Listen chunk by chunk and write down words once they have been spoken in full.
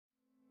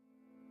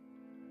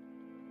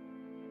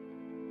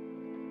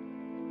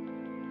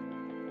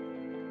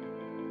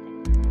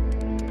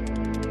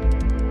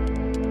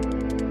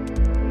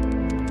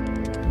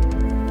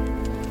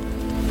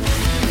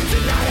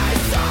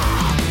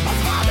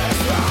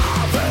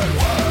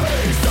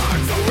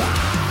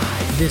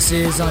This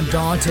is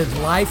Undaunted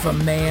Life, a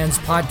Man's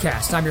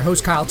Podcast. I'm your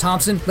host, Kyle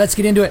Thompson. Let's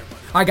get into it.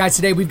 All right, guys,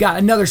 today we've got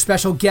another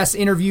special guest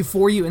interview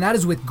for you, and that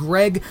is with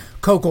Greg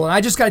Koukl. And I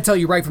just got to tell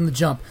you right from the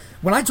jump,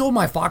 when I told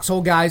my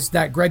Foxhole guys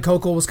that Greg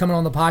Koukl was coming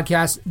on the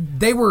podcast,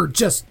 they were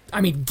just,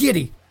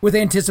 giddy with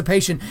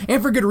anticipation,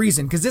 and for good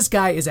reason, because this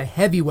guy is a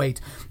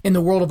heavyweight in the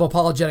world of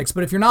apologetics.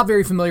 But if you're not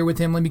very familiar with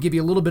him, let me give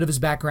you a little bit of his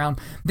background.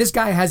 This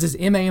guy has his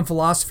MA in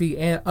philosophy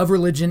of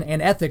religion and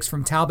ethics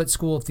from Talbot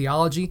School of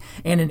Theology,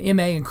 and an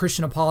MA in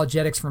Christian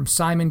apologetics from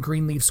Simon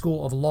Greenleaf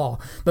School of Law.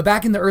 But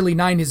back in the early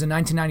 90s, in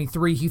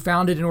 1993, he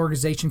founded an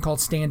organization called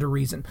Stand to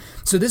Reason.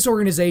 So this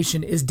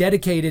organization is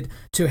dedicated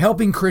to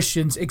helping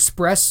Christians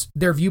express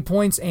their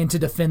viewpoints and to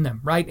defend them,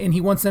 right? And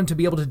he wants them to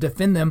be able to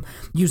defend them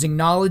using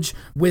knowledge,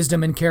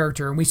 wisdom, and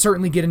character. And we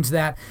certainly get into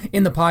that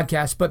in the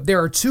podcast, but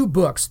there are two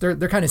books. They're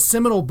kind of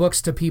seminal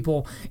books to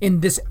people in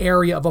this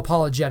area of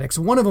apologetics.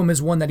 One of them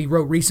is one that he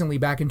wrote recently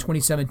back in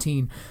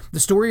 2017, The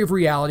Story of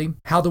Reality,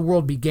 How the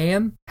World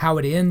Began, How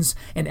it Ends,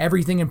 and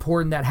Everything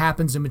Important That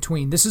Happens in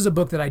Between. This is a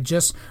book that I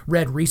just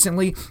read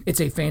recently. It's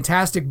a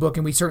fantastic book,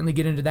 and we certainly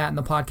get into that in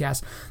the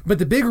podcast. But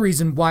the big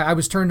reason why I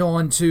was turned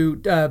on to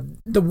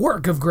the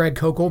work of Greg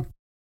Koukl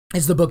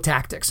is the book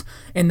Tactics.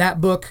 And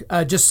that book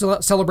just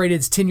celebrated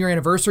its 10-year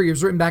anniversary. It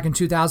was written back in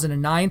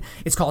 2009.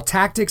 It's called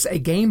Tactics, A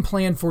Game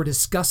Plan for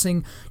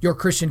Discussing Your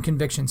Christian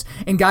Convictions.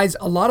 And guys,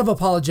 a lot of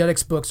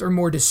apologetics books are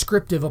more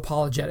descriptive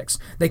apologetics.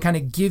 They kind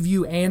of give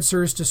you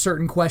answers to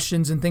certain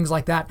questions and things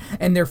like that,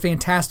 and they're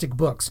fantastic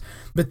books.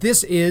 But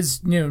this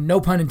is,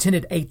 no pun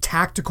intended, a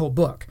tactical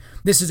book.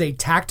 This is a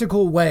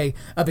tactical way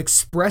of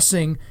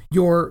expressing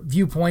your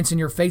viewpoints and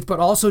your faith, but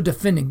also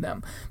defending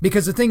them.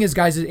 Because the thing is,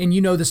 guys, and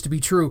you know this to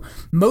be true,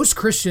 most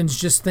Christians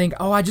just think,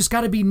 I just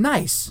got to be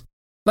nice.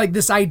 Like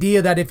this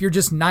idea that if you're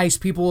just nice,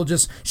 people will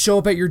just show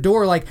up at your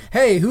door like,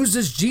 hey, who's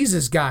this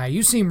Jesus guy?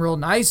 You seem real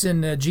nice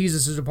and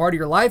Jesus is a part of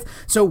your life.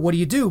 So what do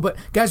you do? But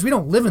guys, we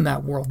don't live in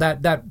that world,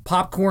 that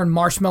popcorn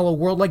marshmallow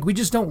world. Like we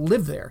just don't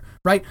live there,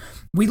 right?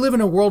 We live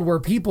in a world where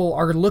people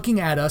are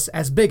looking at us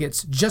as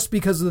bigots just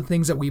because of the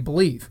things that we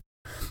believe.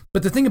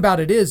 But the thing about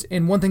it is,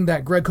 and one thing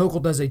that Greg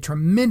Koukl does a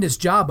tremendous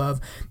job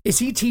of, is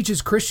he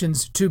teaches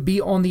Christians to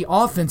be on the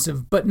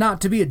offensive, but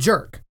not to be a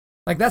jerk.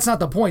 Like that's not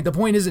the point. The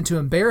point isn't to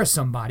embarrass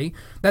somebody.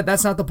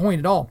 That's not the point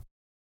at all.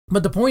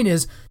 But the point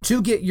is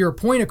to get your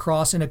point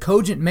across in a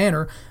cogent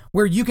manner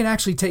where you can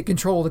actually take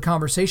control of the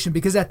conversation,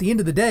 because at the end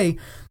of the day,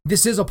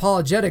 this is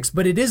apologetics,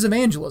 but it is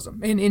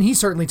evangelism. And he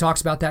certainly talks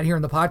about that here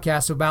in the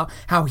podcast about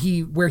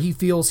where he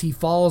feels he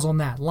falls on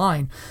that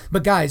line.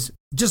 But guys,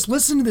 just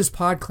listen to this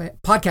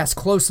podcast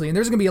closely, and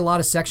there's going to be a lot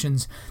of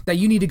sections that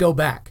you need to go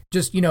back.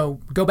 Just,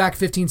 go back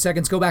 15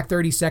 seconds, go back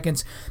 30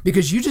 seconds,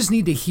 because you just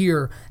need to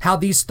hear how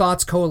these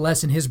thoughts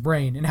coalesce in his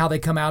brain and how they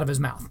come out of his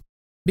mouth.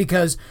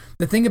 Because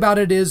the thing about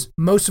it is,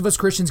 most of us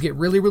Christians get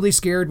really, really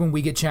scared when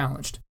we get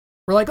challenged.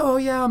 We're like, oh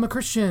yeah, I'm a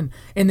Christian.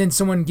 And then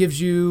someone gives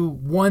you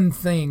one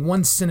thing,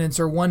 one sentence,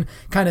 or one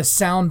kind of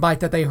sound bite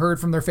that they heard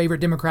from their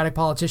favorite Democratic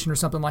politician or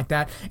something like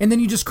that. And then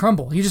you just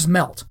crumble. You just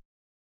melt.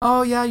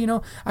 Oh yeah,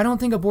 I don't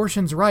think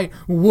abortion's right.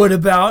 What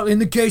about in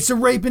the case of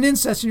rape and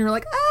incest? And you're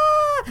like,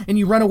 and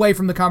you run away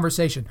from the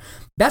conversation.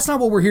 That's not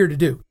what we're here to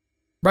do,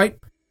 right?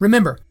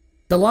 Remember,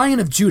 the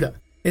Lion of Judah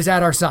is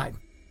at our side.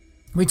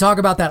 We talk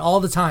about that all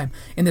the time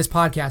in this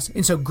podcast.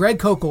 And so Greg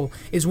Koukl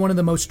is one of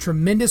the most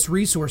tremendous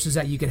resources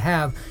that you could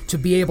have to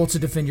be able to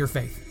defend your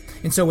faith.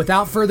 And so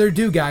without further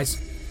ado, guys,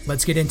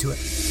 let's get into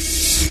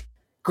it.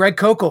 Greg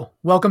Koukl,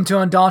 welcome to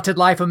Undaunted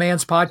Life, a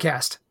Man's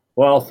Podcast.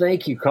 Well,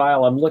 thank you,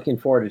 Kyle. I'm looking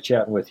forward to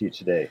chatting with you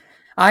today.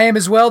 I am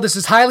as well. This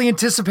is highly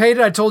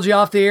anticipated. I told you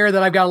off the air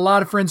that I've got a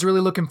lot of friends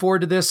really looking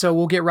forward to this, so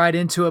we'll get right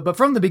into it. But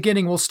from the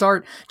beginning, we'll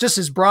start just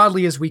as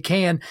broadly as we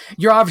can.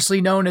 You're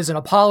obviously known as an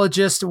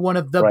apologist, one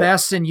of the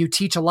best, and you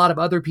teach a lot of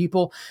other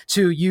people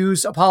to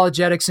use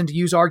apologetics and to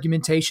use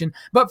argumentation.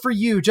 But for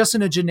you, just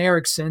in a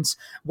generic sense,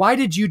 why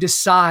did you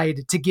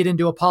decide to get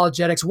into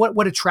apologetics?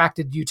 What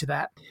attracted you to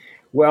that?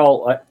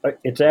 Well,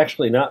 it's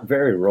actually not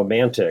very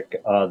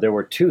romantic. There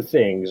were two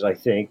things, I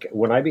think.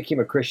 When I became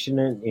a Christian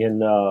in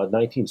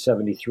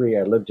 1973,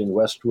 I lived in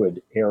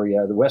Westwood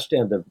area, the west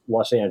end of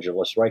Los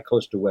Angeles, right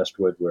close to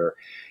Westwood, where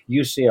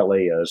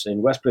UCLA is.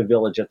 In Westwood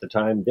Village at the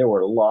time, there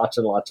were lots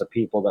and lots of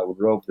people that would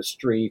rove the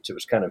streets. It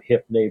was kind of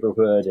hip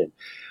neighborhood,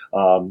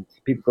 and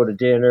people go to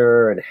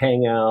dinner and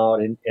hang out.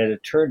 And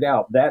it turned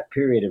out that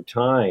period of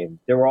time,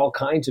 there were all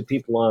kinds of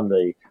people on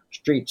the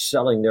streets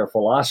selling their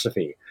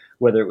philosophy,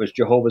 whether it was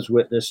Jehovah's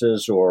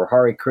Witnesses or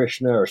Hare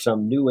Krishna or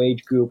some New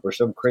Age group or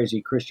some crazy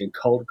Christian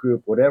cult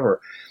group,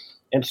 whatever.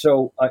 And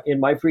so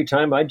in my free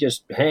time, I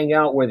just hang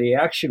out where the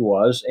action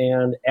was.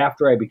 And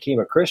after I became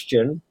a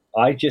Christian,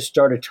 I just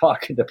started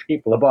talking to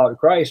people about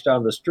Christ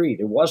on the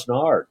street. It wasn't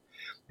hard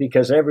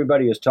because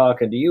everybody was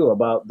talking to you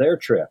about their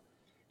trip.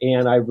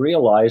 And I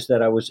realized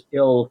that I was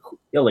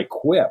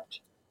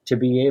ill-equipped to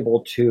be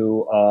able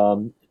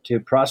to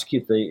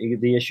prosecute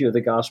the issue of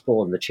the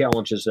gospel and the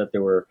challenges that they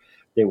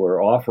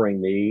were offering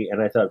me.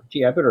 And I thought,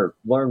 gee, I better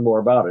learn more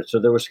about it. So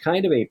there was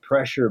kind of a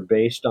pressure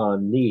based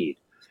on need.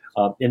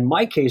 In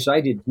my case,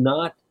 I did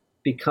not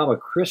become a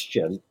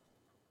Christian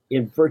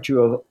in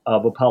virtue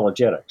of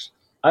apologetics.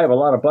 I have a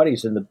lot of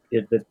buddies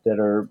that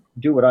are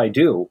do what I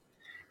do,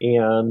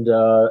 and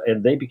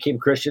they became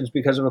Christians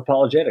because of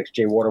apologetics.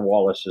 J. Warner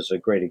Wallace is a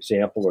great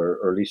example,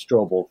 or Lee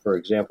Strobel, for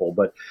example.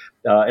 But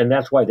and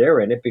that's why they're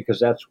in it, because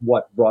that's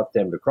what brought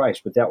them to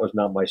Christ. But that was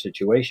not my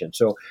situation.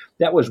 So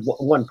that was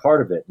one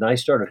part of it. And I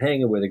started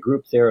hanging with a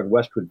group there in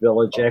Westwood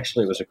Village.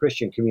 Actually, it was a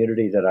Christian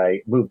community that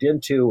I moved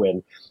into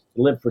and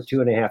lived for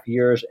 2.5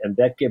 years, and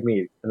that gave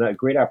me a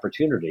great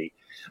opportunity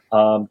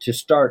to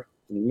start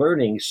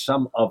learning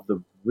some of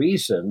the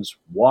reasons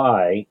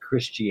why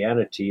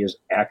Christianity is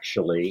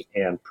actually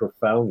and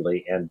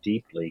profoundly and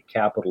deeply,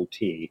 capital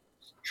T,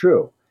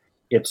 true.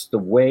 It's the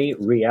way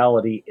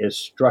reality is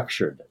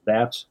structured.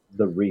 That's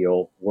the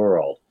real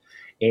world.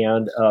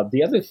 And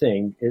the other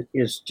thing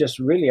is just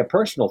really a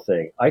personal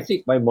thing. I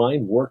think my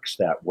mind works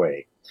that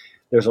way.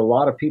 There's a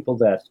lot of people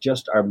that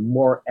just are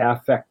more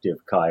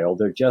affective, Kyle.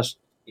 They're just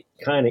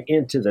kind of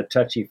into the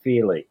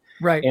touchy-feely.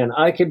 Right. And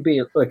I could be,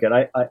 look,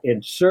 I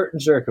in certain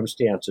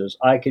circumstances,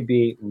 I could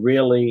be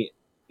really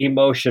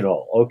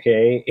emotional,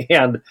 okay?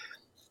 And,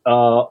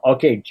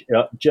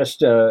 just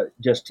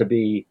to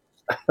be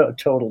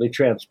totally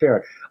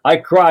transparent, I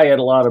cry at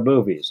a lot of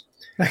movies.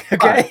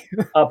 Okay.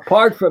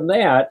 Apart from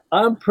that,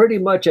 I'm pretty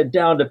much a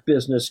down to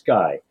business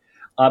guy.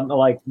 I'm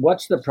like,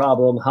 what's the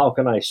problem? How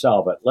can I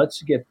solve it?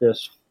 Let's get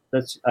this.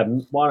 I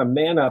want to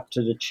man up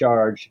to the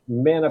charge,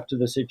 man up to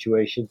the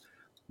situation.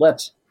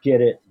 Let's get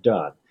it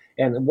done.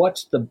 And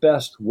what's the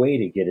best way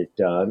to get it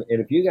done? And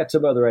if you got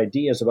some other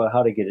ideas about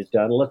how to get it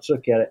done, let's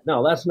look at it.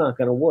 No, that's not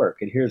going to work.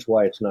 And here's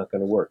why it's not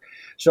going to work.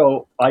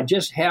 So I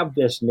just have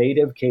this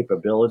native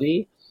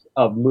capability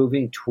of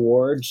moving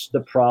towards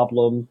the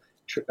problem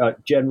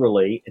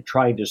generally, and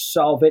trying to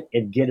solve it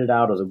and get it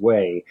out of the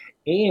way,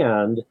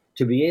 and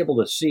to be able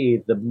to see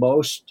the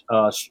most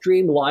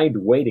streamlined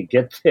way to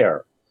get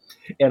there.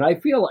 And I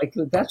feel like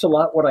that's a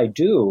lot what I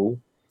do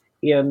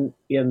in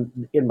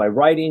my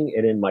writing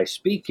and in my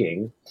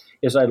speaking.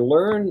 Is I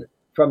learn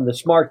from the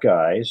smart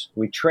guys.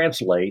 We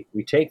translate,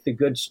 we take the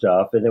good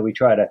stuff, and then we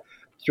try to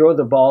throw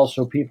the ball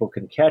so people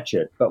can catch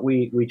it. But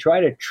we try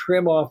to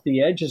trim off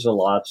the edges a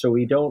lot, so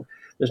we don't.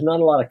 There's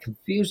not a lot of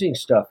confusing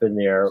stuff in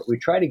there. We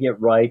try to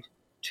get right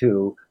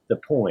to the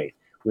point.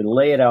 We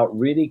lay it out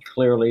really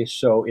clearly,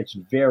 so it's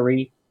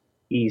very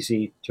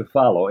easy to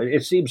follow.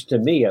 It seems to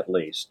me, at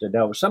least. And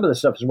now, some of the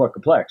stuff is more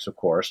complex, of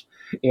course,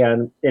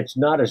 and it's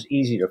not as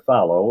easy to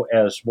follow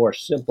as more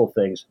simple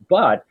things,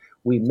 but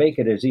we make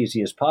it as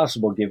easy as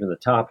possible given the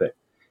topic.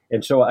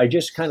 And so I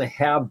just kind of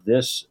have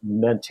this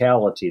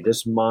mentality,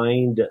 this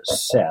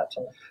mindset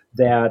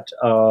that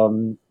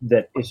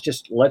that it's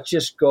just, let's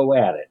just go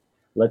at it.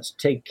 Let's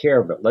take care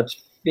of it.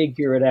 Let's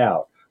figure it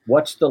out.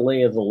 What's the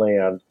lay of the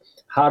land?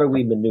 How do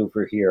we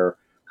maneuver here?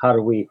 How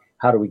do we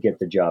get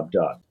the job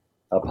done?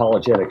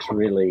 Apologetics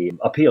really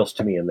appeals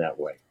to me in that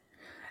way.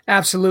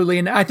 Absolutely.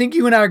 And I think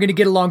you and I are going to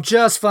get along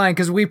just fine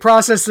because we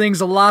process things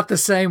a lot the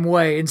same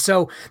way. And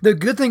so the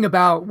good thing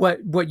about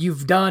what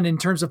you've done in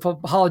terms of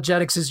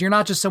apologetics is you're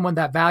not just someone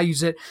that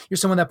values it, you're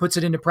someone that puts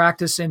it into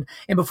practice. And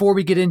before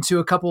we get into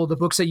a couple of the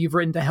books that you've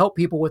written to help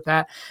people with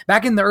that,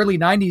 back in the early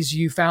 90s,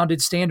 you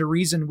founded Stand to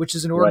Reason, which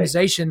is an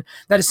organization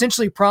that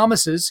essentially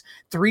promises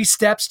 3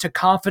 steps to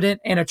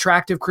confident and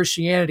attractive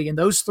Christianity. And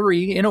those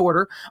 3 in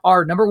order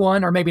are: number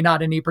 1, or maybe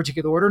not in any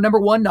particular order, number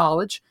 1,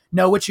 knowledge,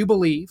 know what you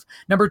believe;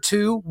 number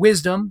 2,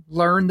 wisdom,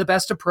 learn the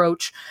best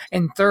approach;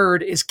 and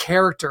third is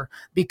character,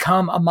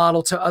 become a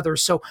model to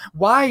others. So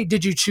why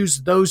did you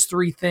choose those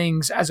 3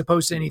 things as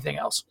opposed to anything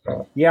else?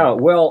 Yeah,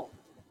 well,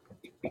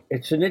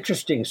 it's an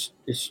interesting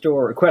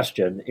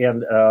question,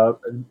 and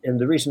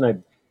the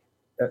reason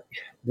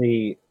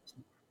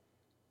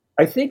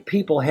I think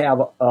people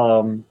have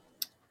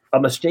a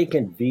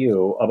mistaken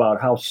view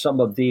about how some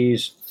of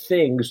these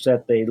things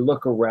that they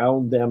look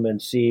around them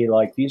and see,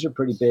 like, these are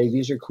pretty big,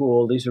 these are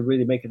cool, these are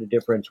really making a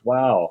difference.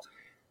 Wow.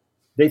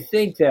 They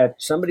think that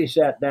somebody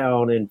sat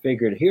down and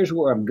figured, here's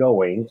where I'm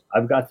going.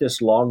 I've got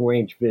this long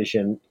range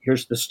vision.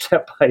 Here's the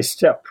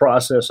step-by-step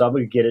process. I'm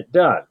going to get it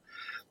done.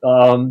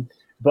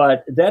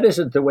 But that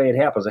isn't the way it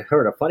happens. I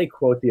heard a funny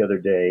quote the other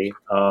day.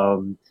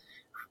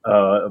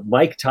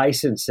 Mike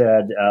Tyson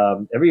said,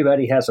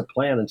 everybody has a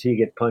plan until you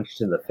get punched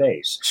in the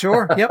face.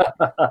 Sure. Yep.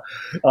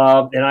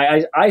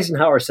 And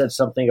Eisenhower said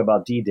something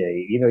about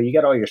D-Day. You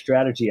got all your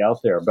strategy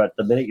out there, but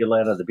the minute you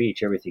land on the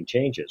beach, everything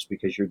changes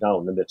because you're now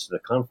in the midst of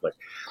the conflict.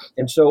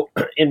 And so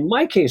in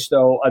my case,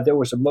 though, there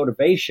was a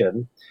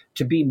motivation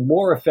to be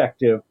more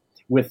effective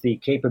with the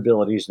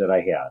capabilities that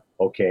I had.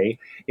 Okay.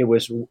 It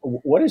was,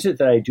 what is it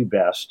that I do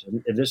best?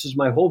 And this is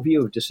my whole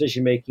view of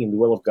decision-making and the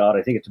will of God.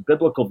 I think it's a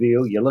biblical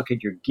view. You look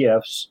at your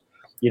gifts.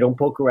 You don't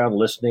poke around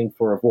listening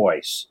for a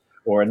voice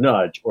or a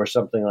nudge or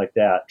something like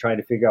that, trying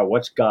to figure out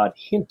what's God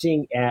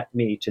hinting at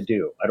me to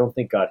do. I don't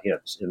think God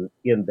hints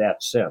in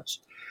that sense.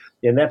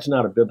 And that's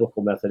not a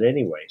biblical method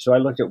anyway. So I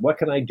looked at what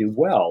can I do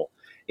well?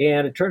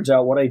 And it turns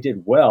out what I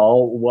did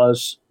well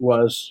was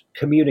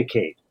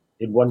communicate.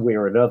 in one way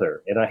or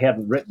another. And I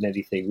hadn't written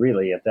anything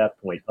really at that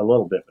point, a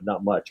little bit, but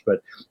not much.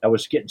 But I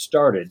was getting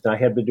started, and I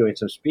had been doing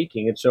some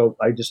speaking. And so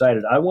I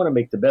decided I want to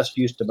make the best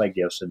use of my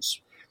gifts and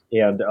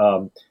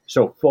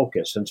so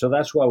focus. And so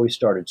that's why we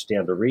started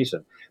Stand to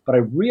Reason. But I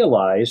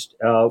realized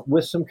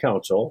with some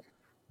counsel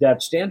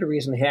that Stand to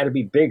Reason had to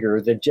be bigger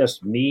than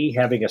just me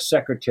having a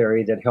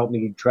secretary that helped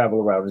me travel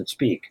around and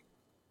speak.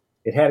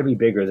 It had to be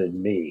bigger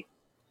than me.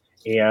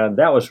 And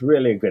that was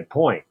really a good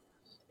point.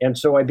 And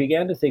so I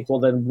began to think, well,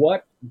 then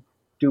what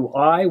do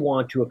I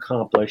want to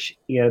accomplish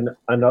in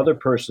another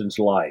person's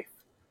life?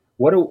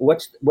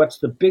 What's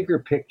the bigger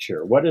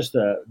picture? What is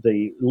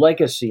the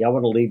legacy I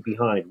want to leave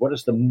behind? What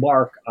is the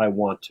mark I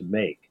want to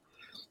make?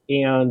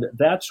 And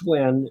that's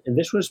when, and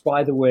this was,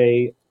 by the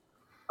way,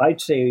 I'd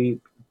say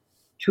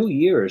 2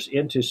 years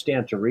into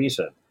Stand to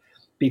Reason,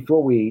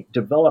 before we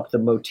developed the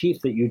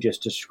motif that you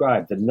just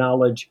described, the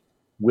knowledge,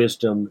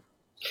 wisdom,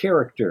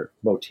 character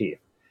motif.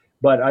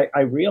 But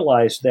I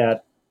realized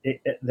that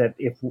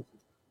if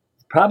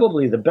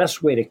probably the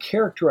best way to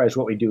characterize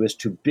what we do is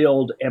to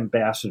build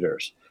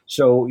ambassadors.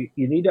 So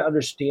you need to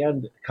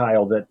understand,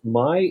 Kyle, that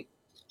my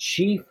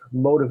chief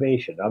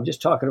motivation, I'm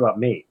just talking about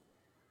me,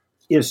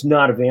 is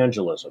not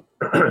evangelism.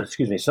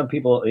 Excuse me. Some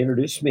people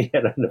introduce me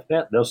at an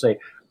event, they'll say,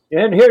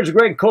 and here's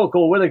Greg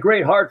Koukl with a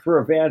great heart for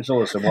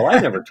evangelism. Well, I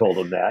never told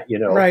them that,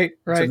 Right.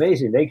 It's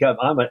amazing. They come,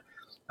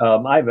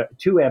 I have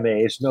 2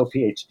 MAs, no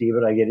PhD,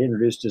 but I get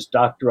introduced as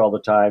doctor all the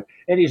time.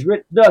 And he's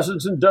written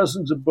dozens and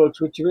dozens of books,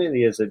 which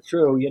really isn't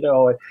true,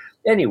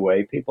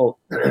 Anyway, people,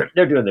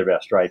 they're doing their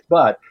best, right?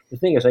 But the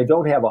thing is, I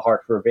don't have a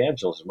heart for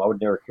evangelism. I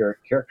would never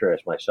characterize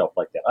myself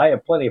like that. I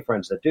have plenty of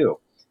friends that do.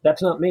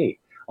 That's not me.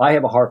 I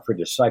have a heart for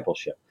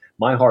discipleship.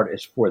 My heart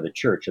is for the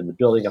church and the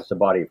building up the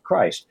body of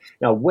Christ.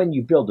 Now, when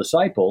you build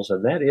disciples,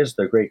 and that is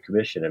the Great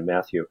Commission in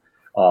Matthew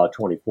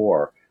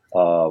 24,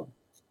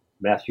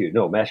 Matthew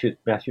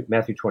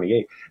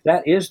 28.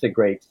 That is the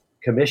Great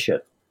Commission,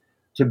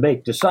 to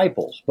make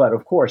disciples. But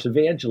of course,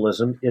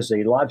 evangelism is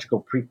a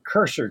logical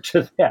precursor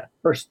to that.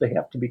 First, they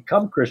have to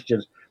become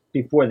Christians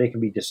before they can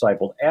be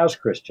discipled as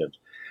Christians.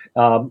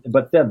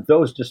 But then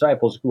those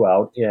disciples go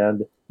out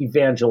and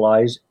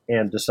evangelize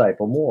and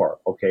disciple more.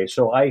 Okay,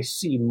 so I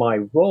see my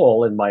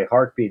role and my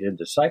heartbeat in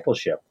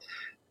discipleship.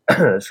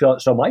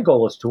 So my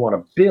goal is to want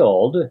to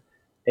build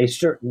a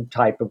certain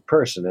type of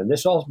person. And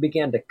this all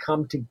began to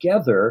come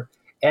together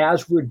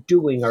as we're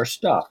doing our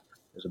stuff.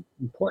 There's an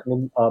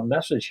important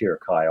message here,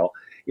 Kyle.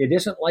 It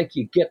isn't like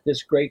you get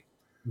this great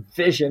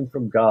vision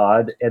from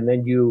God and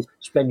then you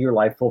spend your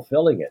life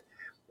fulfilling it.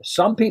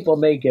 Some people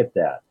may get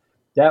that.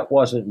 That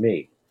wasn't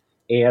me.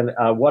 And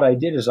what I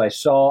did is I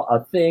saw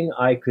a thing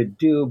I could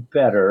do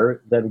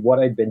better than what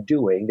I'd been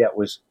doing that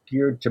was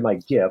geared to my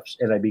gifts,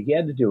 and I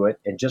began to do it.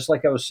 And just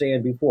like I was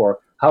saying before,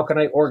 how can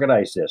I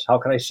organize this? How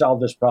can I solve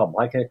this problem?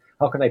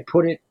 How can I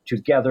put it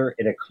together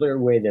in a clear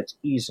way that's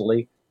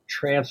easily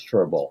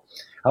transferable?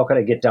 How can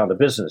I get down to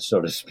business,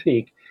 so to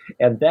speak?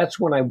 And that's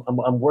when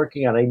I'm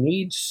working on, I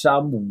need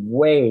some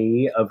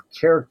way of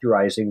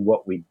characterizing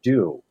what we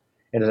do.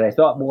 And as I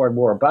thought more and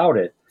more about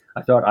it,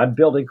 I thought, I'm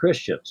building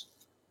Christians.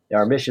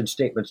 Our mission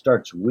statement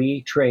starts,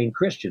 we train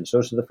Christians.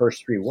 Those are the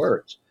first 3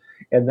 words.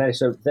 And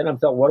then I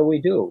thought, what do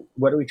we do?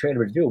 What do we train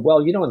them to do? Well,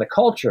 in the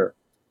culture,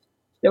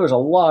 there was a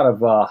lot of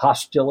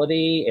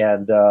hostility,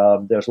 and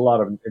there's a lot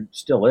of, it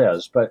still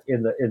is, but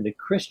in the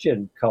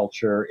Christian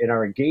culture, in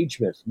our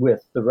engagement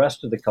with the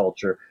rest of the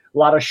culture, a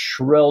lot of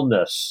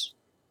shrillness,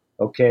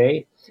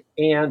 okay?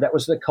 And that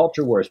was the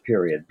culture wars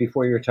period,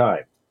 before your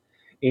time.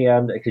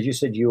 And because you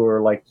said you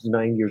were like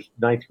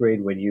ninth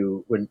grade when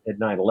at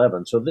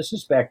 9/11. So this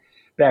is back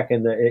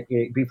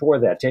in before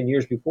that, 10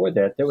 years before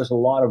that, there was a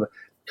lot of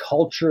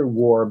culture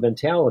war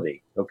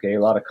mentality, okay, a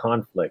lot of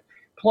conflict.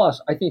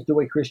 Plus, I think the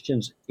way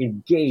Christians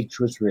engaged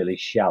was really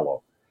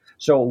shallow.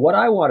 So what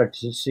I wanted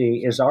to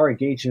see is our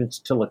engagements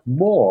to look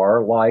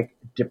more like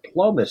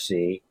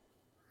diplomacy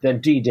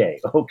than D-Day,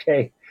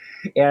 okay?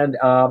 And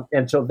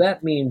so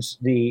that means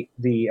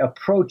the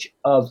approach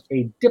of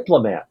a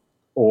diplomat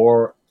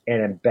or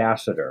an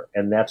ambassador,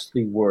 and that's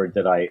the word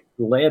that I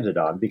landed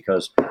on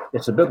because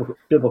it's a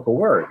biblical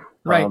word.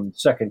 Right.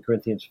 2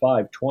 Corinthians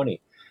 5:20.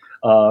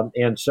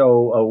 And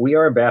so we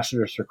are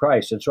ambassadors for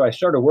Christ. And so I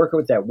started working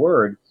with that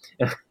word.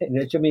 And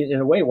in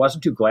a way, it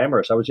wasn't too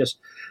glamorous. I was just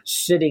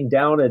sitting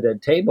down at a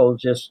table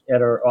just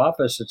at our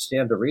office at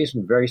Stand to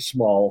Reason, very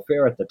small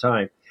affair at the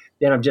time.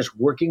 And I'm just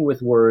working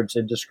with words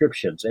and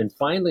descriptions. And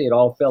finally, it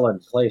all fell in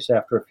place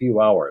after a few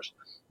hours.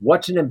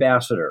 What's an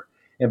ambassador?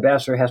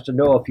 Ambassador has to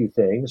know a few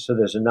things, so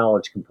there's a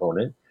knowledge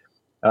component.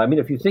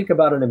 If you think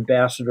about an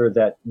ambassador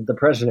that the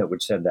president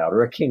would send out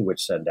or a king would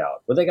send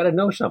out, well, they got to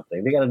know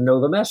something. They got to know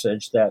the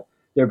message that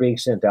they're being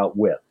sent out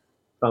with,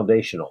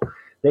 foundational.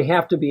 They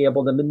have to be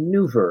able to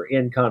maneuver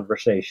in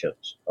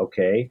conversations,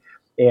 okay?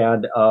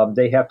 And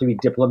they have to be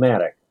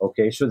diplomatic,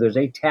 okay? So there's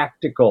a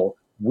tactical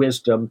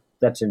wisdom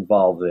that's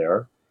involved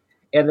there.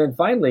 And then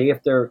finally,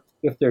 if they're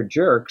if they're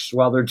jerks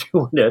while they're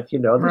doing it, this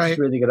is Right.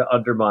 really going to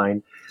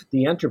undermine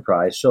the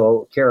enterprise.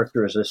 So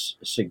character is a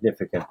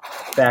significant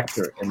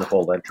factor in the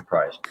whole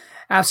enterprise.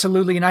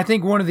 Absolutely. And I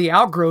think one of the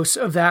outgrowths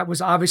of that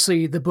was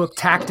obviously the book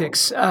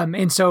Tactics.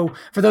 And so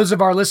for those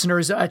of our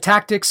listeners,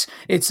 Tactics,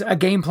 it's a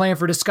game plan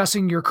for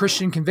discussing your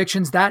Christian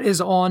convictions. That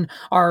is on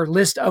our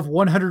list of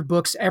 100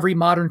 books every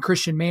modern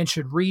Christian man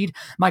should read.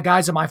 My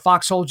guys at my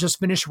foxhole just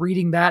finished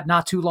reading that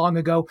not too long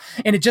ago,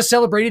 and it just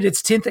celebrated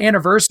its 10th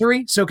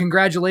anniversary. So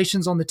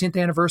congratulations on the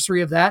 10th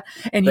anniversary of that.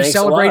 And you Thanks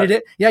celebrated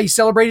it. Yeah, you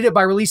celebrated it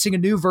by releasing a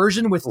new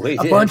version with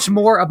a bunch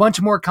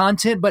more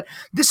content. But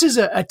this is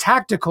a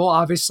tactical,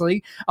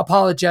 obviously,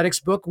 apologetics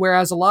book,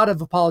 whereas a lot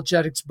of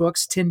apologetics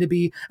books tend to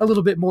be a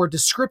little bit more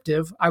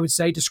descriptive, I would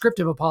say,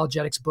 descriptive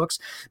apologetics books.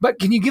 But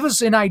can you give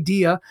us an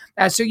idea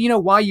as to,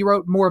 why you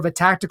wrote more of a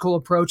tactical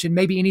approach and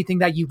maybe anything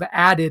that you've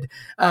added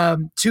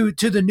to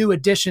the new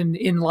edition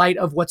in light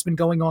of what's been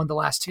going on the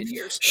last 10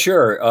 years?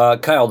 Sure.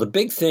 Kyle, the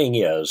big thing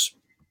is,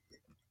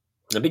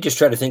 let me just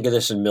try to think of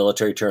this in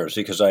military terms,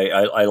 because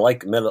I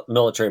like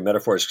military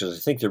metaphors because I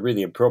think they're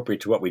really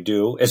appropriate to what we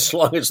do, as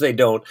long as they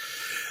don't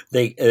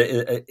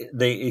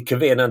they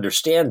convey an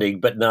understanding,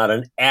 but not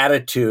an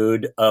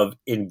attitude of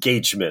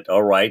engagement.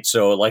 All right.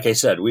 So, like I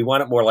said, we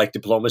want it more like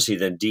diplomacy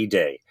than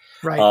D-Day.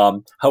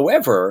 Right.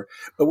 However,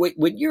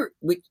 when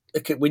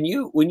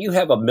you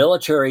have a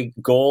military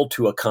goal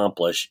to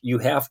accomplish, you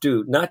have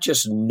to not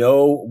just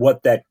know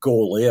what that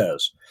goal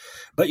is,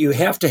 but you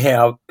have to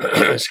have,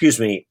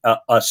 excuse me,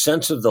 a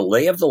sense of the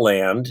lay of the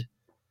land.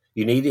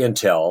 You need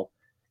intel,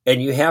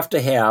 and you have to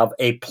have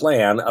a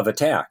plan of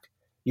attack.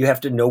 You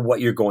have to know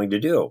what you're going to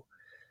do.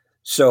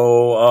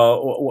 So,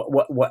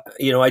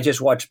 I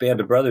just watched Band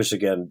of Brothers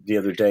again the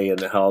other day, and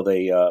how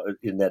they,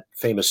 in that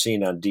famous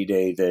scene on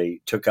D-Day,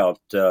 they took out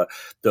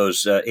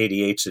those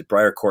 88s at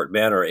Briarcourt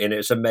Manor, and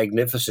it's a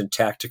magnificent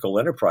tactical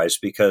enterprise,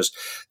 because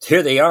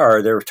here they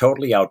are, they're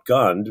totally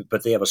outgunned,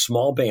 but they have a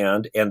small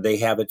band, and they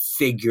have it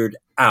figured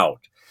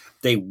out.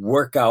 They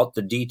work out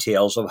the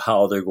details of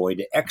how they're going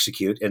to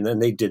execute, and then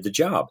they did the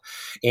job.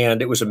 And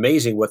it was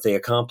amazing what they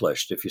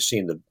accomplished. If you've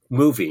seen the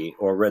movie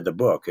or read the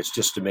book, it's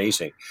just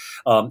amazing.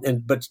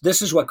 But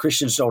this is what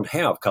Christians don't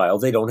have, Kyle.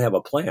 They don't have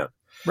a plan.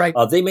 Right.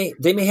 They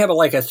may have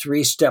a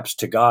 3 steps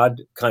to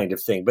God kind of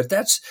thing, but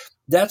that's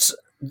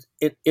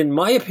in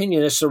my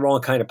opinion, it's the wrong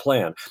kind of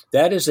plan.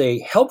 That is a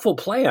helpful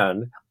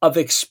plan of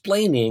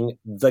explaining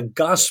the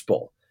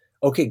gospel.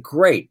 Okay,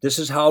 great. This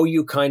is how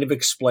you kind of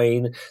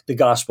explain the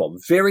gospel.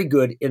 Very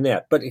good in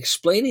that. But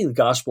explaining the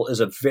gospel is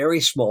a very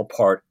small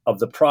part of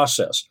the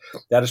process.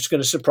 That is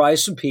going to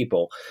surprise some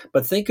people.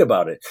 But think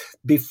about it.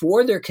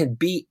 Before there can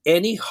be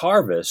any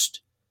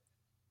harvest,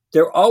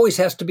 there always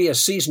has to be a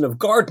season of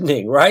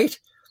gardening, right?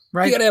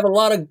 Right. You got to have a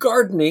lot of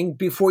gardening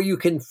before you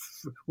can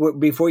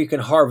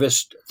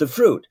harvest the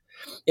fruit.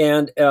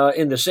 And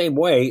in the same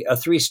way, a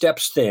 3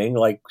 steps thing,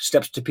 like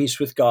steps to peace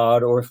with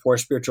God, or 4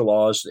 spiritual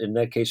laws, in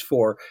that case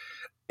 4,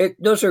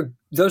 those are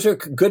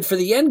good for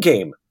the end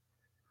game.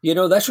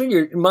 That's when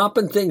you're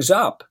mopping things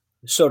up,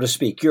 so to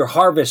speak. You're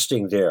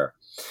harvesting there.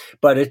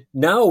 But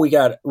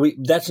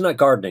that's not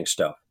gardening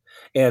stuff.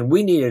 And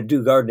we need to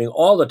do gardening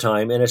all the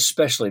time, and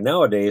especially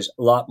nowadays,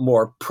 a lot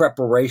more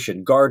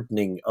preparation,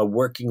 gardening,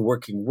 working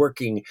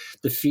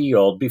the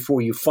field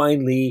before you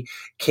finally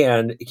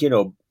can,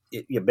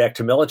 back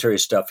to military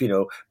stuff,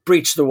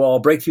 breach the wall,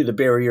 break through the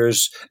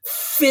barriers,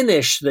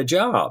 finish the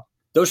job.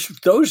 Those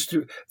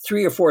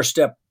 3 or 4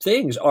 step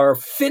things are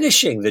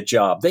finishing the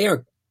job. They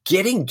are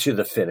getting to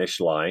the finish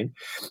line.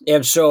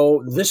 And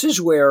so this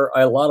is where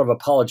a lot of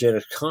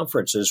apologetic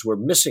conferences were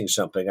missing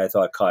something, I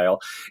thought,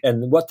 Kyle.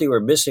 And what they were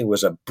missing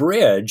was a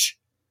bridge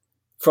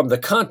from the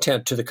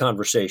content to the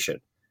conversation,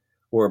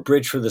 or a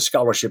bridge from the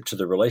scholarship to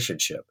the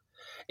relationship.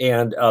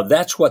 And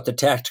that's what the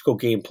tactical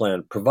game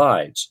plan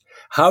provides.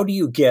 How do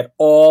you get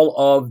all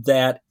of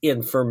that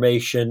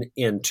information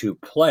into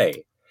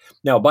play?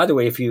 Now, by the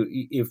way, if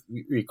you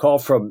recall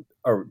from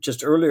our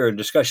just earlier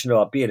discussion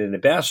about being an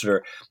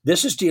ambassador,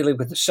 this is dealing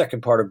with the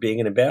second part of being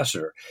an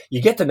ambassador.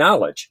 You get the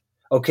knowledge.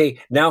 Okay,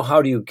 now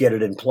how do you get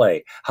it in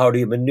play? How do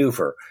you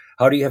maneuver?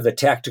 How do you have the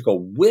tactical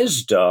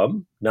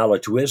wisdom,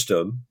 knowledge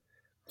wisdom,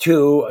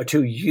 to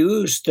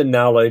use the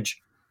knowledge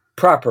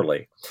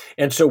properly?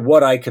 And so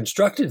what I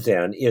constructed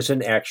then is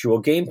an actual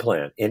game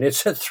plan, and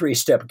it's a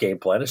 3-step game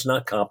plan. It's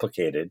not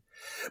complicated,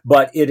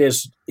 but it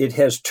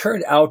has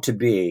turned out to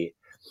be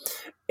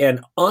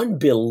an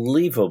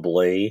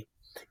unbelievably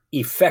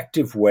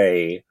effective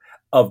way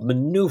of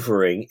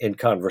maneuvering in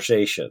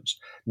conversations,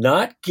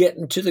 not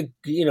getting to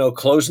the,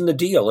 closing the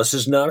deal. This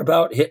is not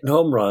about hitting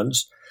home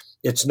runs.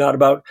 It's not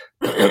about,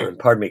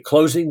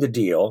 closing the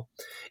deal.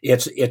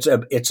 It's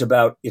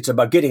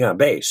about getting on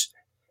base.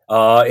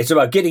 It's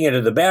about getting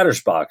into the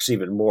batter's box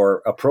even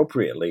more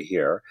appropriately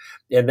here,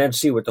 and then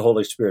see what the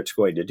Holy Spirit's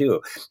going to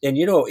do. And,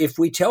 if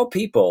we tell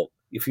people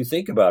if you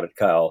think about it,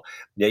 Kyle,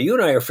 now you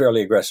and I are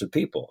fairly aggressive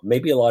people.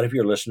 Maybe a lot of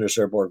your listeners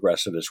are more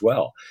aggressive as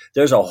well.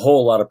 There's a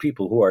whole lot of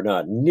people who are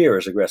not near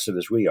as aggressive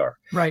as we are.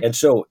 Right. And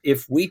so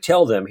if we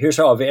tell them, here's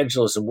how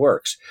evangelism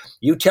works,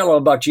 you tell them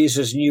about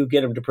Jesus and you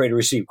get them to pray to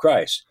receive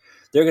Christ,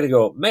 they're going to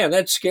go, man,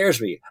 that scares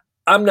me.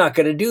 I'm not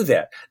going to do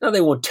that. Now,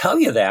 they won't tell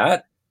you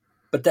that,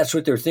 but that's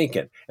what they're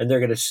thinking. And they're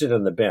going to sit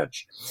on the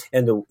bench.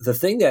 And the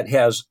thing that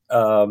has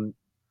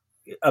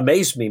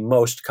amazed me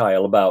most,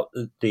 Kyle, about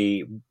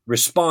the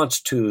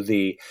response to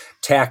the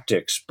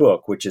Tactics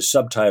book, which is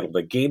subtitled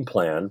A Game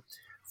Plan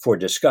for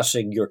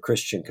Discussing Your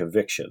Christian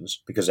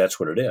Convictions, because that's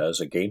what it is,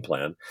 a game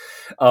plan.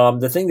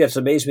 The thing that's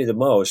amazed me the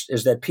most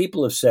is that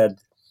people have said,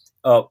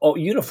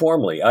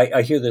 uniformly,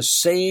 I hear the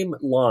same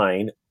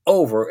line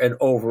over and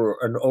over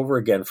and over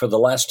again for the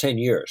last 10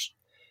 years.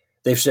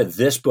 They've said,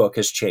 this book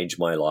has changed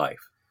my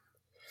life.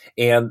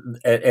 And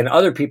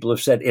other people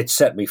have said, it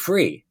set me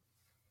free,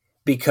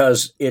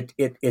 because it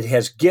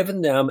has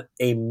given them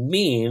a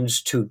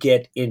means to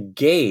get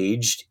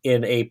engaged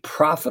in a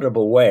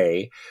profitable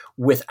way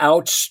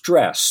without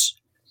stress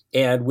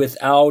and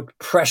without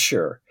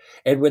pressure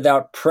and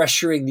without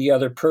pressuring the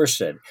other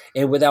person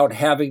and without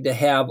having to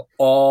have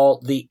all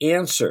the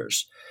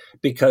answers.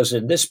 Because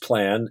in this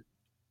plan,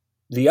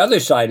 the other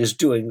side is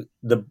doing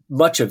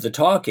much of the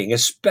talking,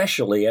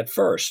 especially at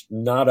first,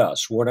 not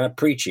us. We're not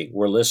preaching,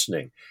 we're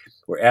listening.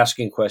 We're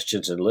asking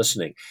questions and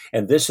listening.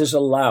 And this has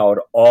allowed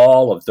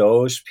all of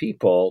those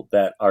people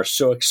that are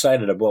so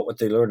excited about what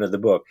they learned in the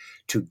book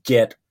to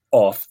get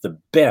off the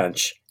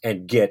bench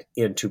and get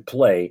into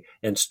play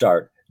and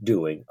start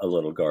doing a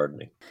little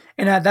gardening.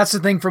 And that's the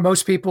thing for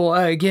most people.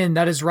 Again,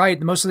 that is right.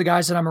 Most of the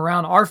guys that I'm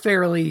around are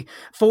fairly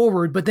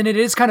forward, but then it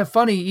is kind of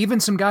funny. Even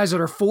some guys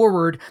that are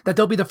forward, that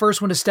they'll be the first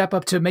one to step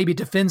up to maybe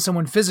defend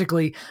someone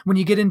physically. When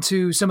you get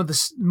into some of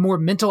the more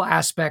mental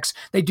aspects,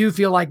 they do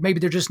feel like maybe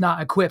they're just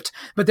not equipped.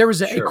 But there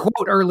was a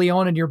quote early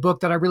on in your book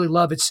that I really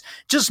love. It's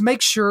just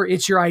make sure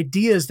it's your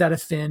ideas that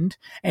offend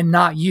and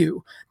not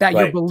you, that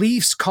your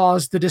beliefs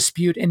cause the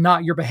dispute and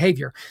not your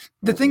behavior.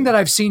 The thing that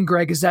I've seen,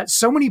 Greg, is that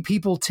so many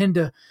people tend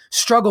to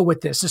struggle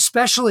with this,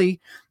 especially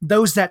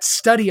those that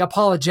study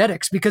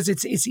apologetics, because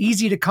it's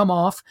easy to come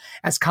off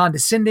as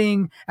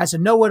condescending, as a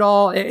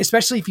know-it-all,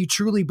 especially if you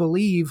truly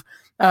believe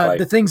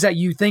the things that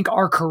you think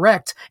are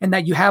correct and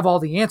that you have all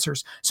the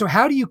answers. So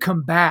how do you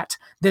combat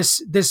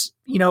this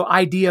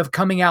idea of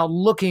coming out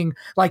looking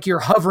like you're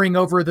hovering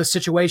over the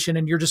situation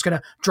and you're just going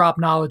to drop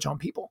knowledge on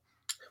people?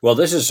 Well,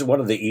 this is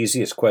one of the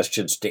easiest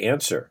questions to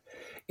answer.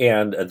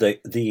 And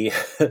the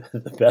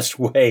best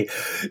way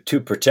to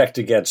protect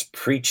against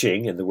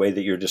preaching in the way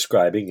that you're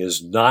describing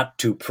is not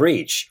to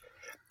preach.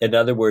 In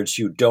other words,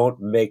 you don't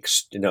make,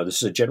 this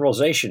is a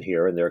generalization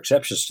here, and there are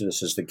exceptions to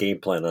this as the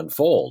game plan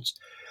unfolds.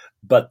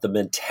 But the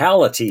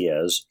mentality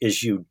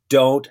is you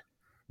don't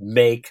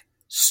make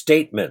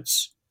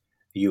statements.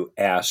 You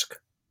ask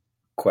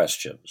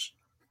questions.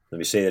 Let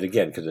me say that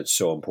again because it's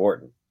so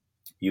important.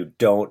 You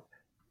don't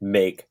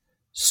make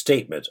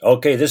statements.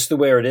 Okay, this is the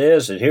way it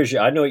is, and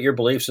I know what your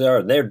beliefs are,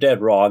 and they're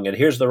dead wrong, and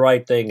here's the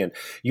right thing, and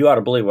you ought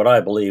to believe what I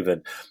believe,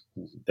 and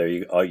there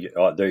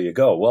you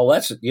go. Well,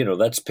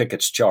 that's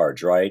Pickett's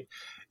charge, right?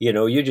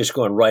 You're just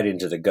going right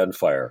into the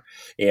gunfire,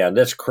 and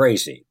that's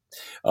crazy.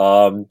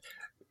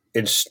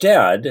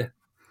 Instead,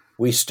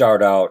 we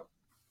start out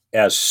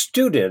as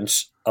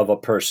students of a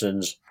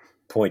person's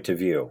point of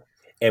view,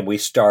 and we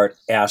start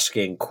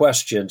asking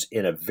questions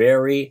in a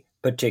very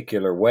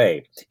particular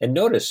way. And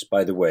notice,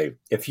 by the way,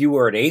 if you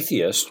were an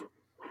atheist,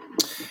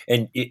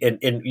 and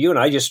you and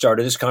I just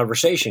started this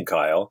conversation,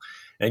 Kyle,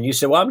 and you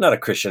said, well, I'm not a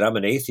Christian, I'm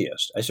an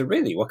atheist. I said,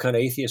 really? What kind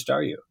of atheist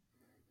are you?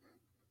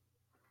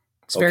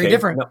 It's very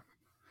different. No.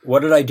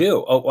 What did I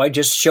do? Oh, I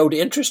just showed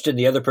interest in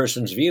the other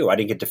person's view. I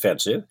didn't get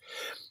defensive,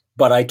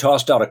 but I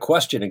tossed out a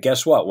question. And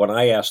guess what? When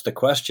I asked the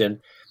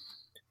question,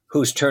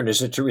 whose turn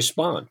is it to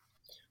respond?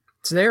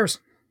 It's theirs.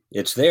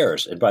 It's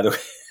theirs. And by the way,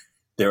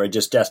 there I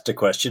just asked a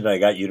question and I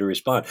got you to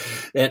respond.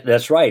 And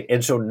that's right.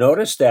 And so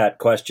notice that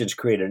questions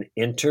create an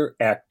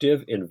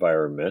interactive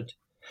environment,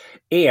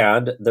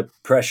 and the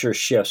pressure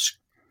shifts,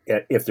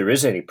 if there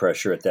is any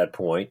pressure at that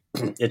point,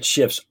 it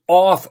shifts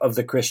off of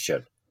the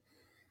Christian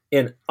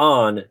and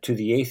on to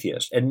the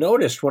atheist. And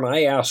notice when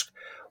I ask,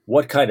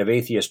 what kind of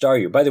atheist are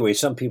you? By the way,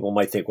 some people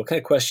might think, what kind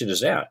of question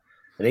is that?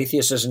 An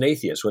atheist is an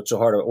atheist. What's so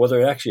hard about it? Well,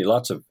 there are actually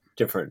lots of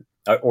different,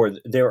 or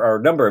there are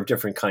a number of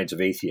different kinds of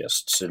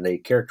atheists, and they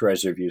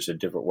characterize their views in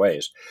different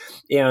ways.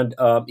 And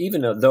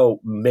even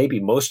though maybe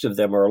most of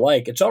them are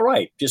alike, it's all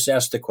right. Just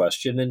ask the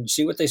question and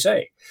see what they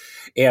say.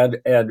 And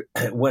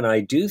when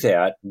I do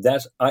that,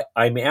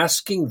 I'm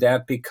asking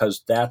that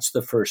because that's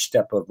the first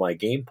step of my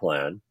game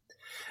plan.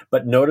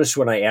 But notice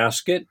when I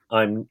ask it,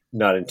 I'm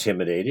not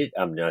intimidated.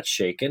 I'm not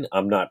shaken.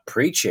 I'm not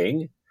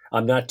preaching.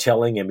 I'm not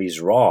telling him he's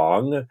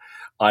wrong.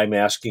 I'm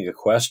asking a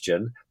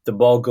question. The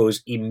ball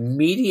goes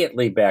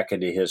immediately back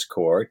into his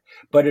court,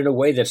 but in a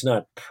way that's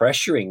not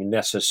pressuring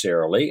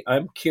necessarily.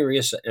 I'm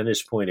curious in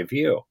his point of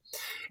view.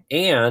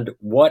 And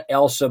what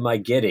else am I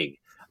getting?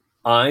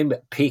 I'm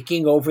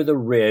peeking over the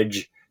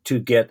ridge to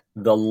get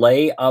the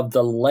lay of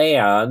the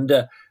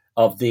land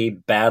of the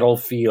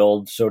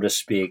battlefield, so to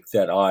speak,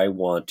 that I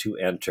want to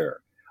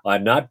enter.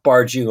 I'm not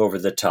barging over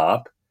the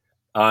top.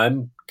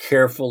 I'm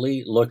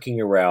carefully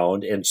looking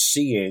around and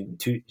seeing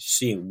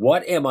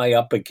what am I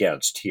up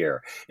against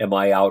here? Am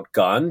I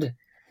outgunned?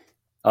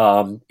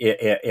 Do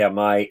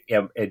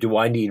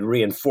I need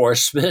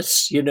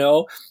reinforcements?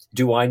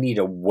 Do I need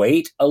to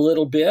wait a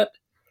little bit?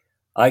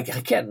 I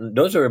can't.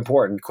 Those are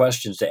important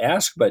questions to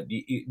ask, but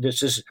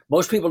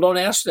most people don't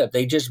ask that.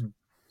 They just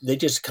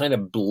kind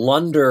of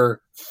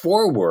blunder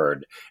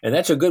forward, and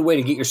that's a good way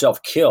to get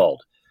yourself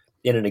killed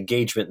in an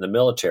engagement in the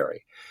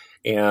military.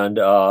 And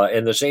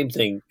the same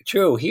thing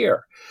true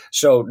here.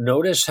 So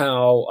notice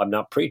how I'm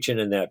not preaching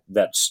in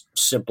that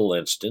simple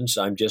instance.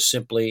 I'm just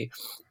simply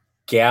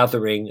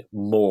gathering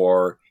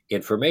more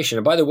information.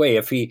 And by the way,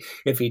 if he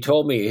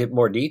told me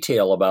more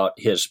detail about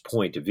his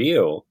point of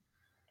view,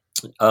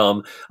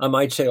 I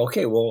might say,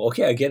 okay,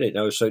 I get it.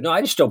 No,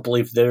 I just don't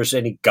believe there's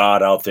any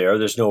God out there.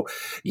 There's no,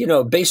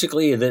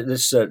 basically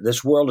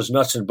this world is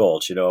nuts and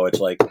bolts. It's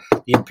like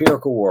the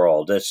empirical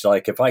world. It's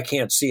like if I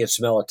can't see it,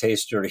 smell it,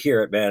 taste it, or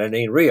hear it, man, it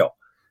ain't real.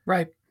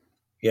 Right.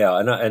 Yeah,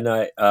 and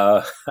I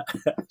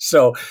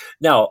so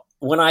now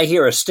when I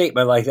hear a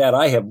statement like that,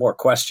 I have more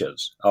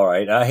questions. All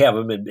right, I have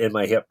them in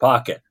my hip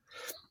pocket,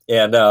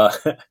 and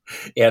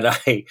and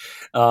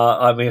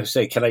I'm going to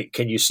say,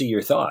 can you see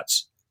your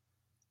thoughts?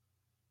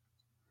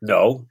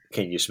 No.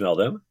 Can you smell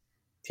them?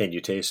 Can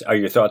you taste? Are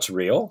your thoughts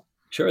real?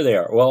 Sure they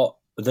are. Well,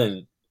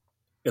 then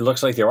it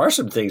looks like there are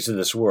some things in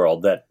this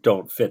world that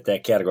don't fit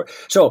that category.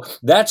 So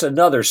that's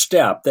another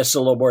step. That's a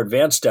little more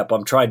advanced step.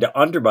 I'm trying to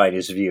undermine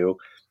his view,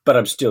 but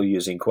I'm still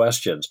using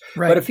questions.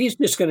 Right. But if he's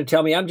just going to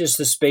tell me I'm just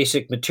this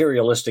basic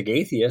materialistic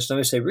atheist, I'm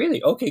going to say,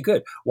 really? Okay,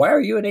 good. Why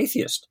are you an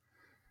atheist?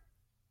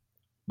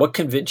 What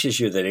convinces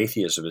you that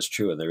atheism is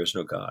true and there is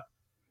no God?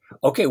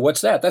 Okay,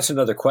 what's that? That's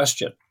another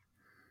question.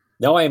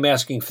 Now I am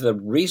asking for the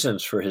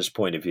reasons for his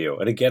point of view.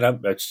 And again,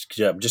 I'm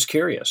just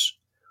curious.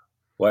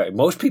 Why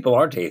most people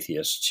aren't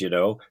atheists,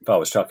 If I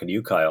was talking to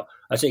you, Kyle,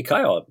 I'd say,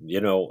 Kyle,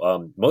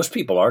 most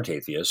people aren't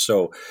atheists.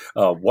 So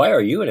why are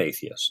you an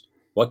atheist?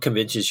 What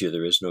convinces you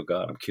there is no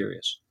God? I'm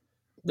curious.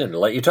 Then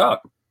let you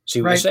talk.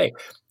 See what you say.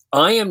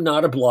 I am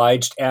not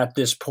obliged at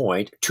this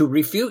point to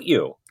refute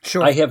you.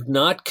 Sure. I have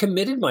not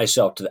committed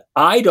myself to that.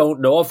 I don't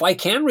know if I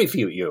can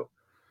refute you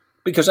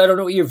because I don't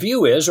know what your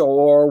view is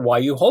or why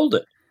you hold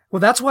it. Well,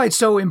 that's why it's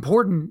so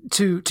important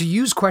to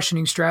use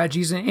questioning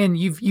strategies, and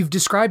you've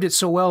described it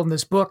so well in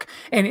this book.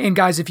 And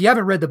guys, if you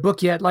haven't read the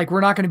book yet, like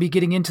we're not going to be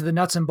getting into the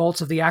nuts and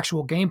bolts of the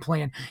actual game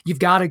plan. You've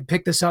got to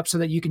pick this up so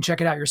that you can check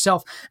it out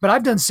yourself. But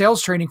I've done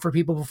sales training for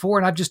people before,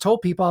 and I've just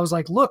told people, I was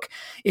like, look,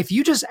 if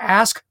you just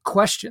ask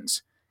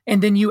questions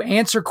and then you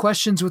answer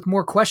questions with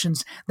more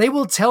questions, they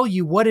will tell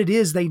you what it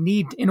is they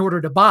need in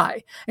order to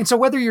buy. And so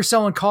whether you're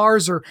selling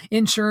cars or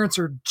insurance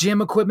or gym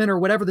equipment or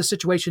whatever the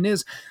situation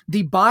is,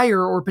 the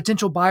buyer or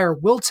potential buyer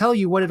will tell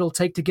you what it'll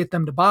take to get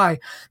them to buy.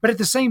 But at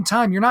the same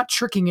time, you're not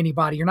tricking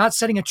anybody. You're not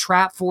setting a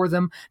trap for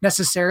them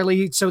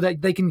necessarily so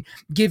that they can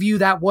give you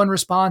that one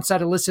response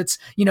that elicits,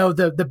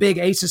 the big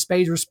ace of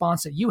spades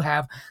response that you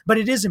have. But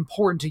it is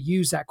important to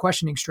use that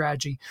questioning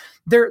strategy.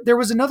 There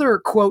was another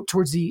quote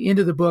towards the end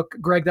of the book,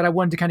 Greg, that I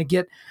wanted to kind of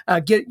get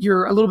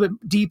your a little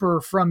bit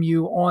deeper from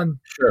you on.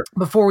 Sure.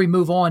 Before we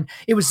move on.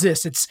 It was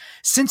this: it's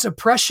since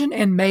oppression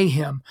and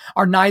mayhem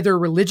are neither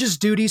religious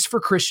duties for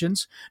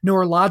Christians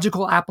nor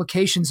logical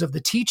applications of the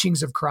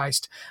teachings of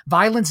Christ,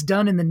 violence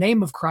done in the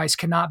name of Christ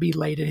cannot be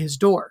laid at his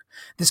door.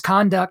 This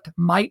conduct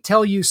might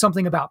tell you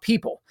something about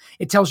people.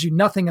 It tells you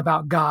nothing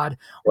about God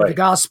or the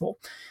gospel.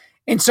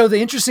 And so the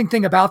interesting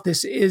thing about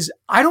this is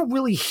I don't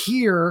really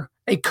hear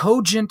a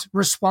cogent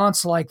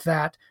response like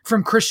that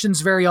from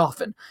Christians very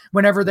often.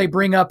 Whenever they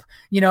bring up,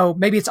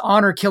 maybe it's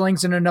honor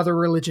killings in another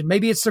religion,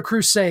 maybe it's the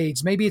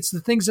Crusades, maybe it's the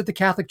things that the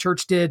Catholic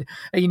Church did,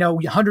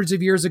 hundreds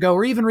of years ago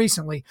or even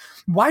recently.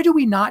 Why do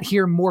we not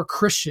hear more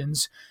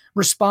Christians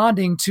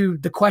responding to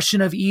the question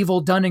of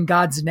evil done in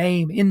God's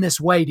name in this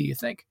way, do you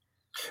think?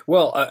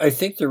 Well, I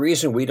think the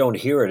reason we don't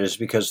hear it is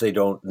because they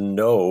don't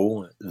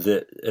know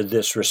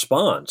this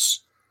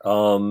response.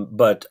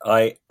 But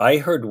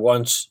I heard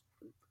once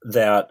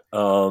that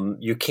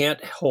you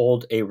can't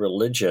hold a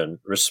religion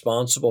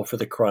responsible for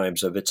the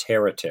crimes of its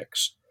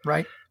heretics.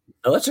 Right.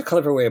 Now, that's a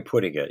clever way of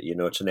putting it.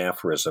 It's an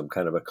aphorism,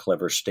 kind of a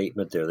clever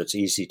statement there that's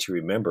easy to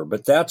remember.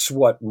 But that's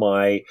what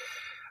my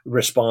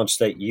response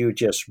that you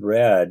just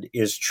read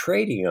is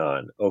trading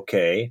on,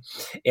 okay?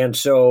 And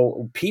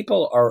so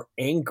people are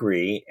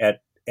angry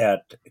at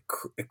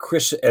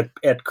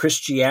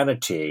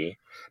Christianity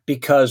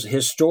because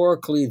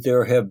historically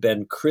there have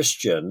been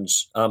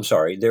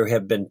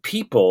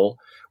people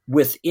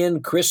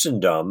within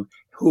Christendom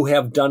who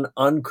have done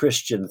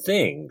unchristian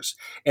things,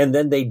 and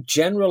then they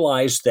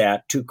generalize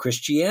that to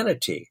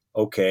Christianity.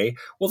 Okay,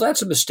 well,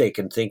 that's a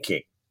mistaken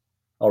thinking.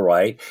 All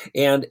right,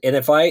 and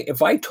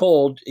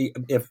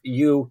if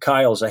you,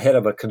 Kyle's, ahead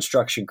of a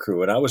construction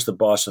crew, and I was the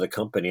boss of the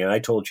company, and I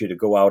told you to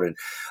go out and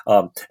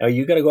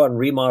you got to go out and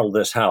remodel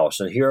this house,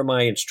 and here are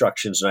my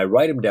instructions, and I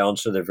write them down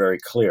so they're very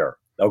clear.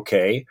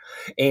 Okay.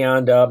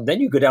 And then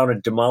you go down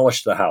and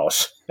demolish the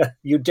house.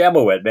 You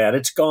demo it, man.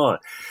 It's gone.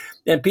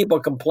 And people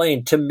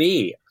complain to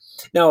me.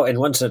 Now, in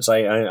one sense,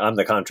 I'm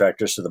the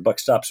contractor, so the buck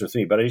stops with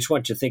me, but I just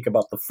want you to think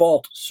about the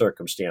fault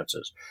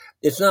circumstances.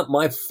 It's not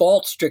my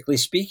fault, strictly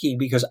speaking,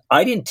 because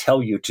I didn't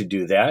tell you to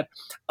do that.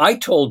 I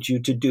told you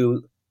to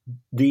do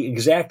the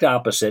exact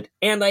opposite,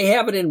 and I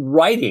have it in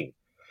writing.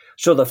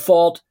 So the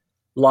fault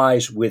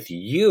lies with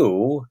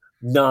you,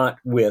 not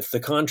with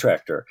the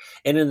contractor.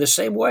 And in the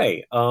same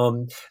way,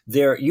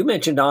 you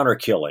mentioned honor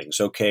killings.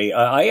 Okay,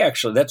 I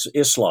actually, that's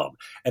Islam,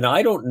 and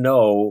I don't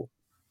know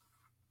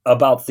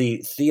about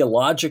the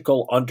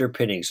theological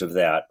underpinnings of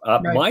that.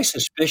 Right. My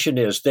suspicion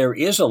is there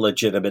is a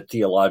legitimate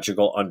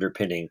theological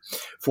underpinning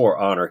for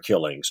honor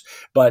killings,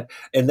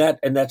 and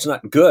that's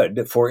not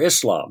good for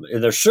Islam.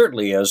 And there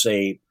certainly is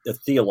a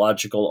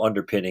theological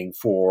underpinning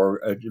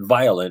for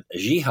violent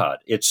jihad.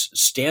 It's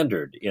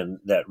standard in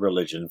that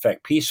religion. In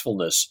fact,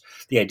 peacefulness,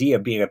 the idea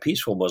of being a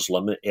peaceful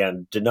Muslim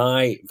and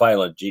deny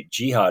violent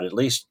jihad, at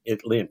least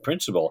in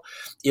principle,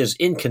 is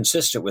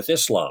inconsistent with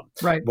Islam.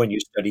 Right. When you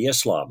study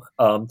Islam.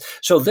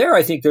 So there,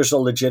 I think there's a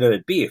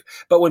legitimate beef.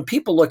 But when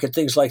people look at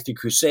things like the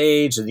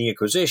Crusades and the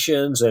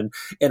Inquisitions and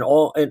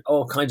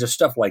all kinds of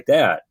stuff like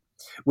that,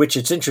 which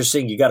it's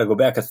interesting, you got to go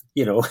back,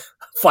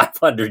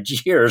 500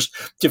 years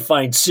to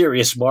find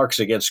serious marks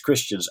against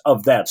Christians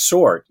of that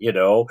sort.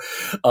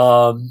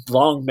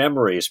 Long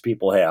memories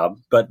people have.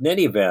 But in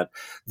any event,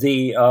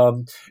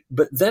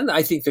 but then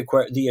I think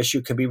the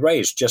issue can be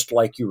raised, just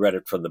like you read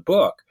it from the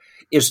book.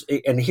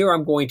 And here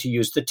I'm going to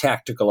use the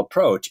tactical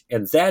approach,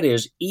 and that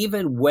is,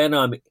 even when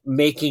I'm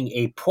making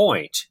a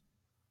point,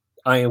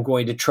 I am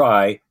going to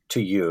try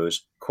to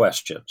use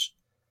questions.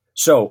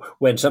 So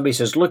when somebody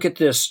says, look at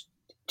this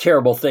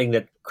terrible thing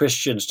that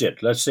Christians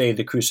did, let's say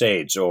the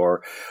Crusades,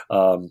 or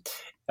let's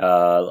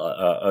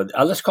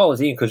call it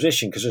the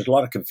Inquisition, because there's a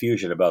lot of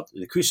confusion about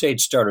the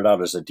Crusades. Started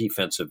out as a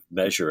defensive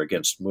measure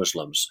against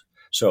Muslims.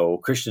 So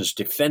Christians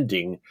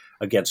defending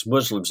against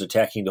Muslims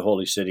attacking the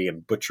holy city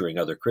and butchering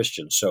other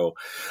Christians. So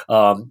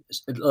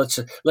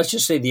let's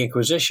just say the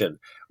Inquisition.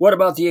 What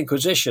about the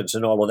Inquisitions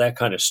and all of that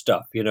kind of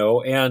stuff?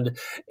 And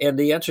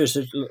the answer is,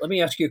 let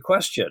me ask you a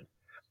question.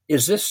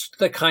 Is this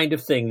the kind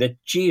of thing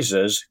that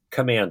Jesus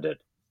commanded?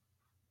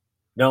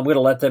 Now I'm going to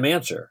let them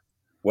answer.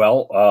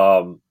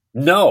 Well,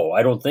 no,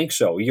 I don't think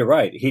so. You're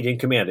right. He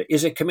didn't command it.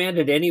 Is it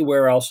commanded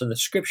anywhere else in the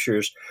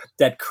scriptures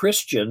that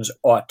Christians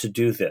ought to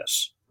do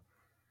this?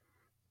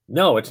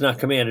 No, it's not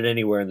commanded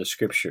anywhere in the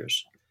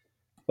scriptures.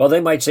 Well,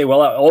 they might say,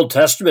 well, Old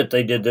Testament,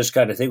 they did this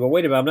kind of thing. Well,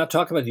 wait a minute. I'm not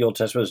talking about the Old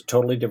Testament. It's a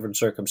totally different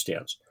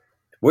circumstance.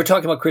 We're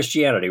talking about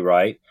Christianity,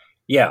 right?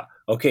 Yeah.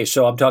 Okay,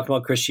 so I'm talking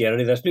about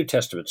Christianity. That's New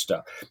Testament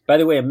stuff. By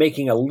the way, I'm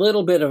making a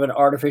little bit of an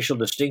artificial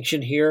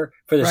distinction here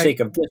for the sake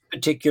of this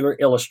particular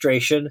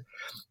illustration,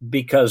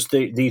 because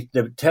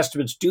the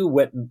Testaments do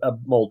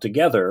mold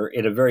together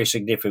in a very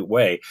significant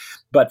way.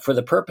 But for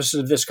the purposes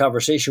of this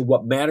conversation,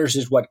 what matters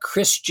is what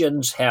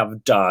Christians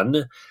have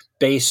done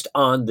based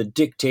on the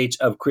dictates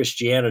of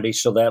Christianity.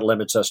 So that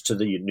limits us to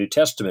the New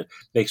Testament,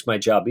 makes my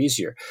job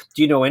easier.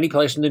 Do you know any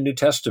place in the New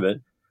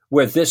Testament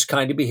where this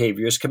kind of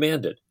behavior is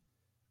commanded?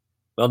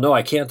 Well, no,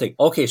 I can't think.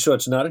 Okay, so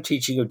it's not a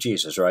teaching of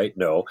Jesus, right?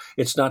 No.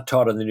 It's not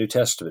taught in the New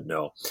Testament,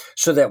 no.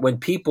 So that when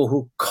people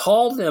who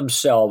call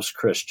themselves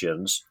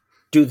Christians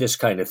do this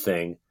kind of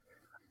thing,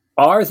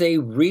 are they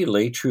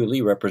really,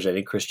 truly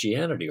representing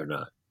Christianity or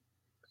not?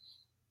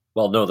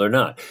 Well, no, they're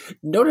not.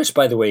 Notice,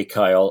 by the way,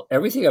 Kyle,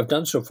 everything I've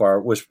done so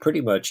far was pretty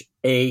much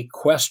a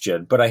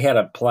question, but I had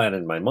a plan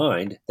in my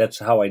mind. That's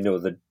how I know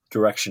the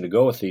direction to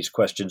go with these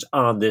questions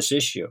on this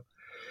issue.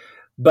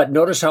 But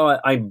notice how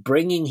I'm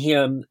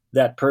bringing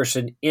that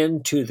person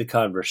into the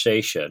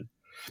conversation.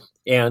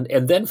 And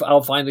then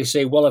I'll finally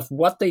say, well, if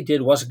what they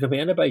did wasn't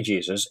commanded by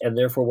Jesus, and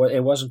therefore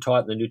it wasn't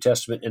taught in the New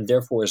Testament, and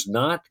therefore is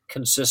not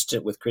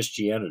consistent with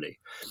Christianity,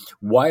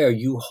 why are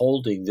you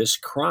holding this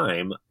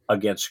crime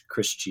against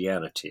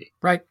Christianity?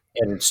 Right.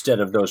 And instead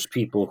of those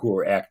people who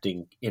are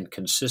acting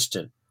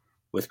inconsistent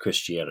with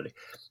Christianity.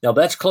 Now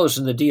that's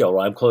closing the deal.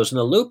 I'm closing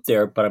the loop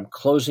there, but I'm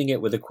closing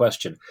it with a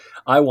question.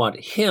 I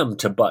want him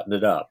to button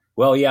it up.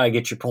 Well, yeah, I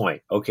get your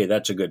point. Okay,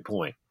 that's a good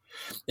point.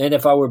 And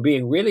if I were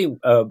being really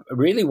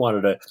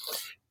wanted to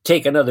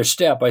take another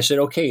step, I said,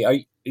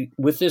 okay,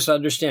 with this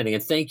understanding,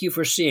 and thank you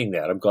for seeing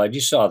that. I'm glad you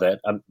saw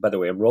that. By the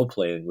way, I'm role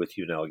playing with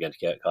you now again,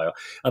 Kyle.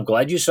 I'm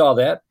glad you saw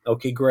that.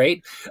 Okay,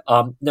 great.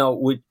 Now,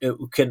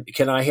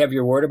 can I have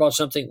your word about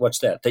something? What's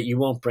that? That you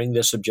won't bring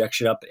this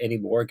objection up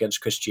anymore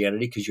against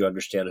Christianity because you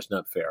understand it's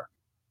not fair.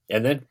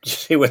 And then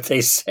see what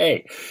they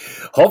say.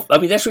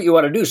 That's what you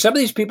want to do. Some of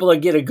these people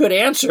get a good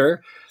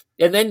answer,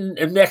 and then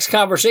in the next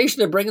conversation,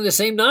 they're bringing the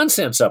same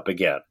nonsense up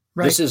again.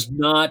 Right. This is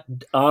not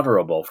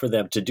honorable for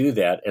them to do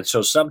that. And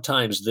so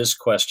sometimes this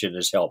question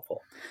is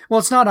helpful. Well,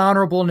 it's not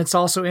honorable and it's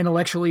also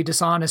intellectually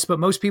dishonest, but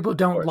most people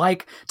don't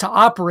like to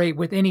operate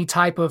with any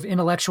type of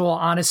intellectual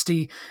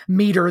honesty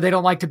meter. They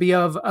don't like to be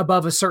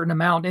above a certain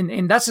amount.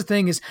 And that's the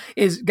thing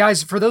is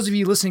guys, for those of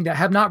you listening that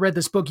have not read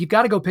this book, you've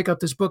got to go pick up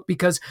this book,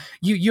 because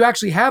you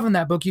actually have in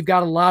that book, you've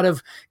got a lot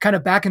of kind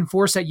of back and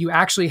forth that you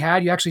actually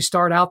had. You actually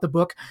start out the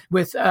book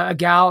with a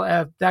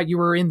gal that you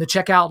were in the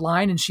checkout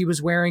line, and she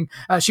was wearing,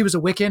 she was a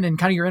Wiccan, and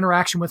kind of your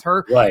interaction with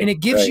her. Right, and it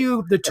gives right.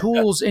 you the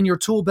tools in your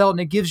tool belt,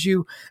 and it gives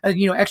you,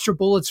 extra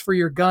bullets for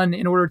your gun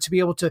in order to be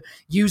able to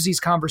use these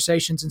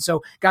conversations. And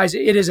so, guys,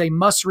 it is a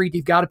must read.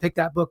 You've got to pick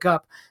that book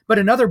up. But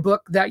another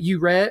book that you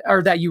read,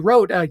 or that you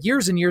wrote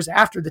years and years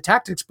after the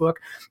Tactics book,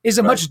 is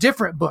a much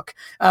different book.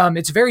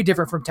 It's very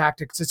different from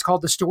Tactics. It's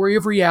called The Story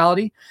of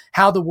Reality: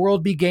 How the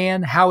World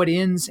Began, How It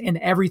Ends, and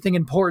Everything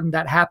Important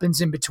That Happens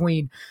in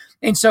Between.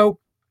 And so,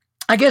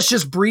 I guess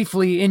just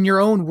briefly, in your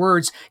own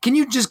words, can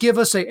you just give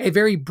us a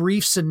very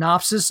brief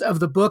synopsis of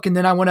the book? And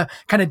then I want to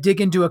kind of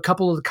dig into a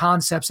couple of the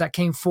concepts that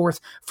came forth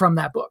from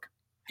that book.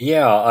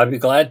 Yeah, I'd be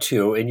glad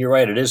to. And you're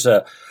right; it is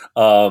a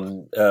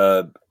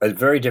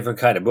very different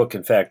kind of book.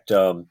 In fact,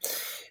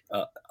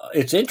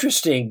 it's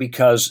interesting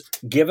because,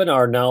 given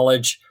our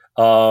knowledge,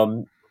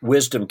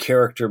 wisdom,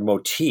 character,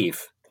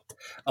 motif,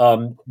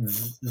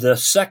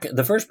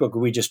 the first book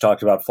we just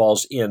talked about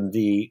falls in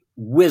the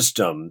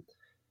wisdom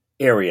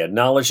area.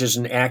 Knowledge is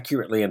an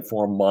accurately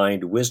informed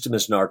mind. Wisdom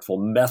is an artful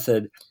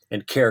method,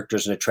 and character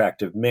is an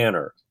attractive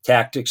manner.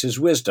 Tactics is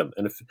wisdom,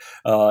 an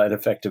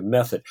effective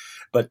method.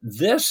 But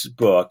this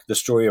book, The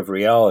Story of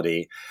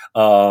Reality,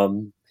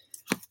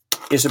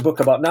 is a book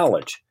about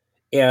knowledge.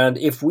 And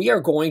if we are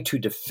going to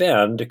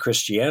defend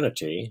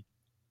Christianity,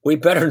 we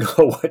better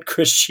know what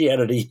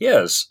Christianity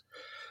is.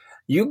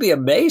 You'd be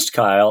amazed,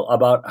 Kyle,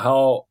 about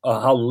how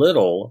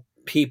little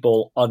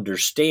people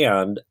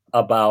understand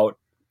about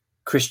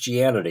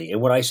Christianity. And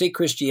when I say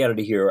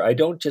Christianity here, I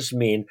don't just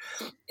mean,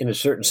 in a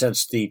certain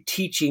sense, the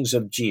teachings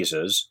of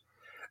Jesus,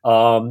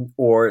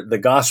 or the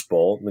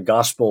gospel in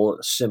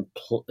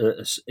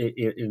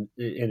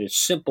its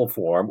simple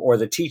form, or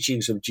the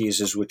teachings of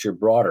Jesus, which are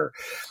broader,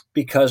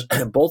 because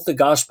both the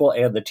gospel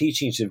and the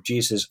teachings of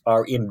Jesus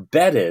are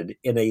embedded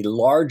in a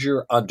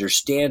larger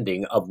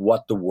understanding of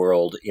what the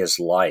world is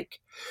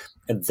like.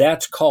 And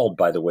that's called,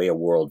 by the way, a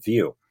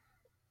worldview.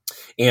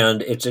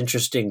 And it's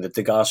interesting that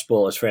the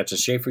gospel, as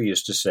Francis Schaeffer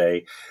used to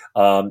say,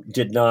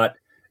 did not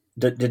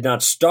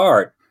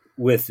start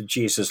with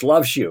Jesus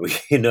loves you.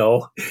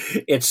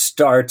 It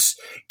starts,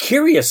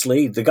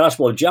 curiously, the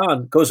Gospel of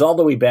John goes all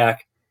the way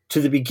back to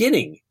the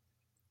beginning.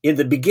 In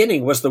the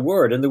beginning was the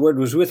Word, and the Word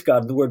was with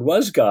God, and the Word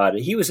was God.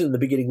 He was in the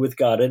beginning with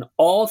God, and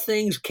all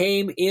things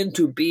came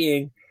into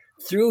being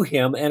through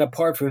him, and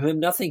apart from him,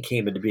 nothing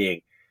came into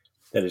being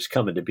that has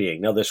come into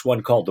being. Now, this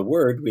one called the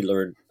Word, we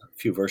learn a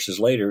few verses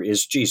later,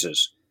 is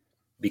Jesus,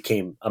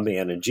 became a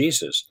man in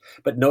Jesus.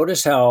 But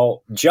notice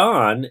how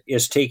John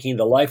is taking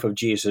the life of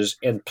Jesus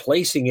and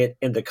placing it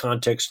in the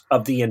context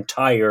of the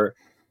entire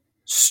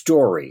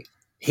story.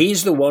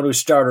 He's the one who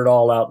started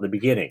all out in the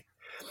beginning.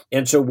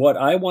 And so what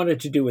I wanted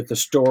to do with The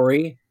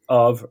Story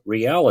of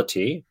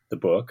Reality, the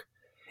book,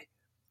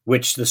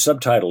 which the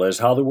subtitle is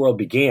How the World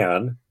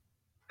Began,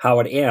 How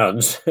It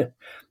Ends,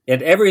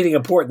 and everything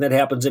important that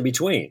happens in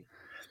between.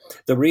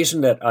 The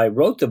reason that I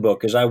wrote the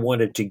book is I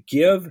wanted to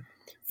give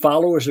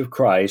followers of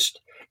Christ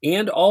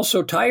and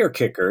also tire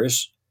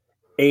kickers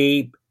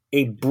a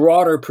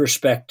broader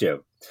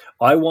perspective.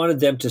 I wanted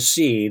them to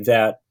see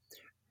that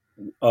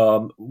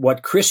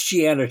what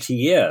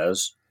Christianity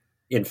is,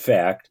 in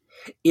fact,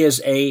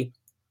 is a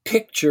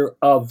picture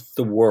of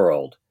the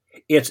world.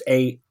 It's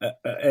to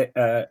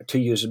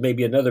use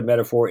maybe another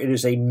metaphor, it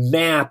is a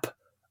map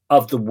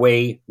of the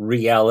way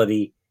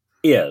reality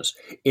is.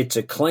 It's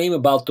a claim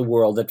about the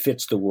world that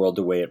fits the world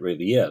the way it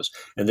really is.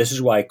 And this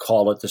is why I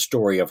call it the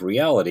story of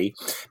reality,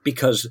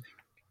 because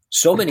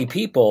so many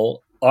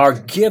people are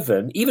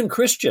given, even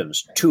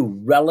Christians,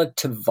 to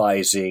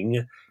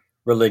relativizing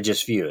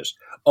religious views.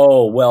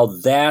 Oh, well,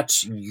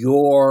 that's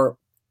your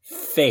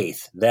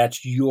faith.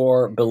 That's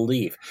your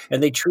belief.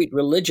 And they treat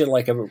religion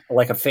like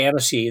a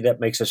fantasy that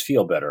makes us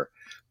feel better.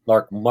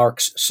 Like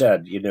Marx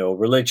said,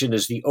 religion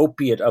is the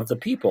opiate of the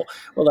people.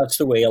 Well, that's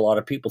the way a lot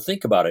of people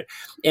think about it.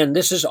 And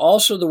this is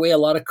also the way a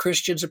lot of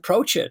Christians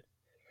approach it.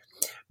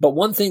 But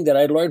one thing that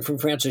I learned from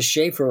Francis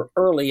Schaeffer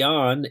early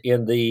on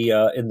in the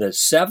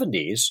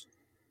 70s,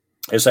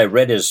 as I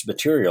read his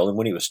material and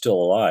when he was still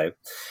alive,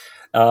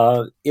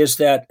 is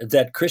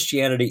that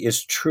Christianity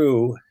is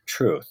true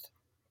truth.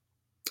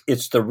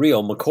 It's the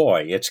real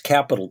McCoy. It's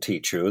capital T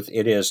truth.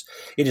 It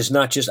is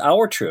not just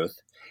our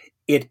truth.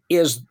 It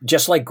is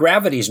just like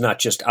gravity is not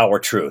just our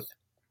truth.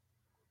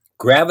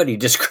 Gravity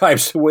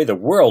describes the way the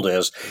world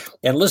is.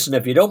 And listen,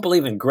 if you don't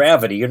believe in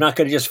gravity, you're not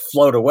going to just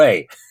float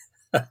away.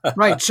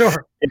 Right,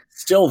 sure. It's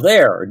still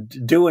there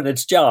doing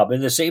its job.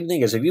 And the same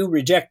thing is if you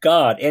reject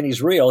God and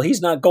he's real,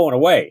 he's not going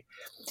away.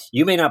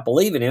 You may not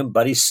believe in him,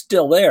 but he's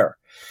still there.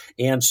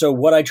 And so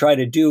what I try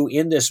to do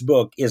in this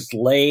book is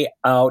lay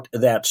out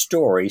that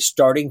story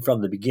starting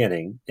from the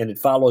beginning, and it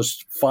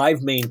follows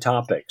 5 main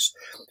topics,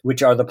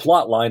 which are the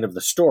plot line of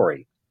the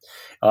story.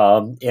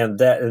 And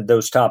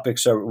those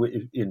topics are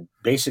in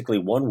basically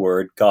one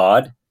word: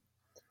 God,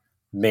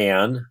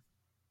 man,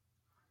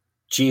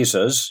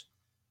 Jesus,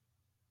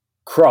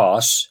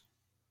 cross,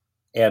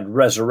 and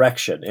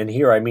resurrection. And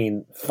here I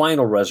mean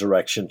final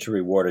resurrection to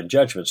reward and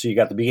judgment. So you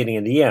got the beginning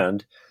and the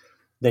end,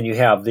 then you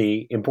have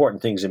the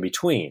important things in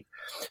between.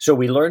 So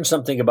we learn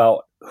something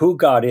about who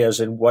God is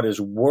and what his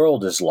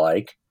world is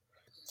like,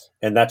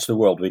 and that's the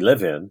world we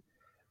live in.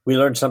 We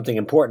learn something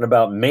important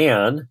about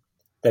man,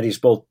 that he's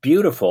both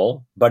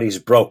beautiful, but he's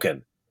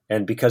broken.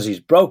 And because he's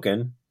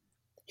broken,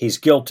 he's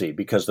guilty,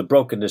 because the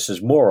brokenness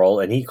is moral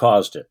and he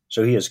caused it.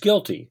 So he is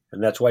guilty,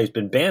 and that's why he's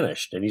been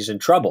banished, and he's in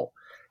trouble,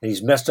 and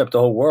he's messed up the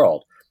whole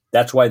world.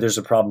 That's why there's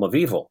a problem of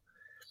evil.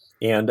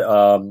 And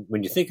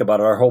when you think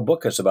about it, our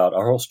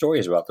whole story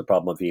is about the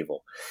problem of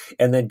evil.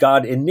 And then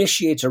God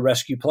initiates a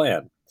rescue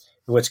plan.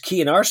 And what's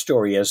key in our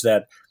story is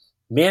that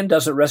man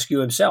doesn't rescue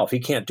himself. He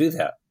can't do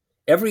that.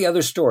 Every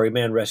other story,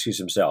 man rescues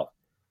himself.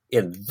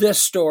 In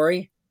this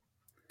story,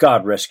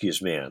 God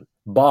rescues man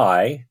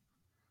by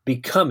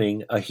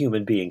becoming a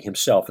human being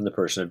himself in the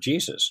person of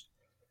Jesus.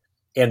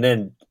 And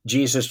then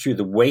Jesus, through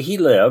the way he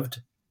lived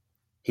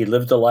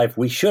the life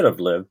we should have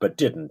lived but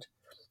didn't.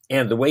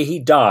 And the way he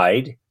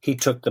died, he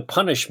took the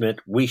punishment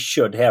we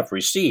should have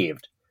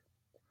received.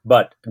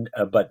 But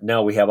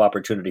now we have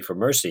opportunity for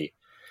mercy.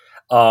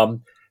 But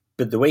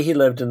the way he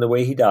lived and the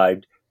way he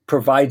died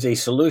provides a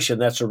solution.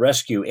 That's a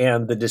rescue.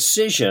 And the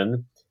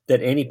decision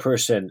that any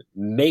person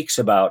makes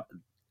about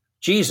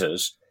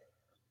Jesus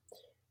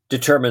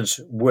determines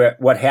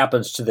what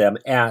happens to them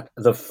at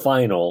the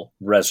final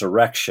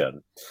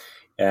resurrection.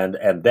 And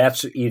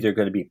that's either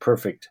going to be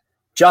perfect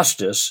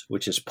justice,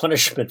 which is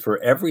punishment for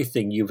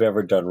everything you've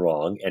ever done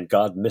wrong, and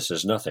God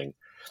misses nothing,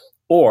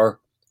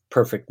 or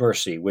perfect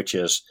mercy, which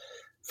is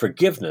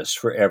forgiveness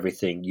for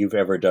everything you've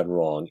ever done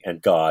wrong,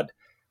 and God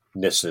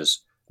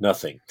misses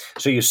nothing.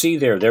 So you see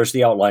there's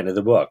the outline of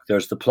the book.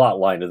 There's the plot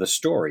line of the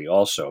story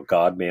also: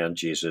 God, man,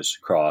 Jesus,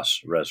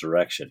 cross,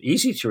 resurrection.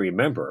 Easy to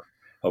remember.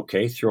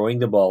 Okay, throwing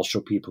the ball so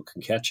people can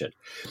catch it.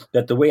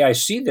 That the way I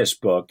see this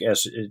book,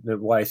 as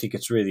why I think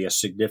it's really a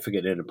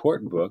significant and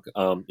important book,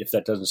 if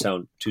that doesn't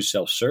sound too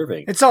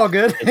self-serving. It's all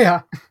good,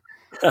 yeah.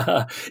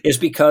 Is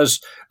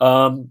because,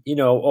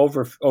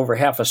 over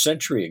half a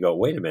century ago,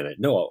 wait a minute,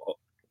 no,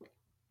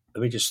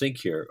 let me just think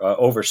here,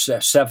 over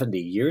 70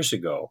 years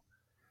ago,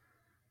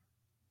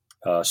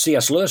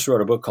 C.S. Lewis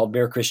wrote a book called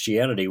Mere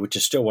Christianity, which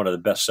is still one of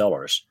the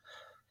bestsellers.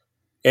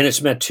 And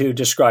it's meant to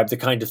describe the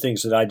kind of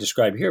things that I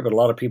describe here, but a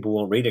lot of people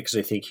won't read it because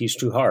they think he's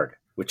too hard,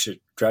 which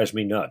drives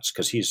me nuts,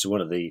 because he's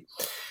one of the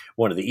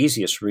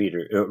easiest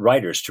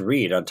writers to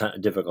read on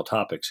difficult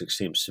topics, it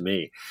seems to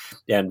me,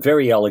 and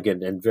very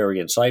elegant and very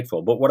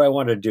insightful. But what I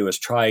want to do is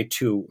try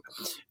to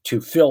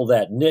fill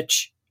that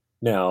niche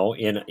now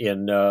in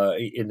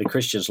the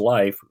Christian's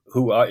life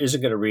who isn't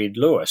going to read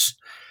Lewis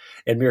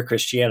and Mere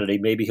Christianity.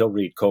 Maybe he'll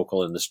read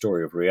Kokel and The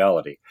Story of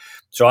Reality.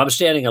 So I'm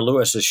standing on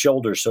Lewis's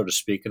shoulders, so to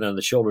speak, and on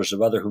the shoulders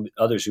of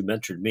others who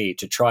mentored me,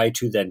 to try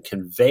to then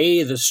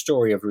convey the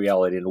story of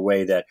reality in a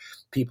way that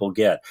people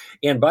get.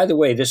 And by the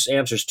way, this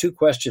answers 2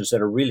 questions that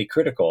are really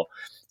critical,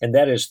 and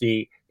that is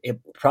the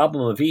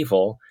problem of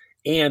evil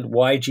and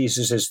why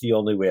Jesus is the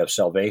only way of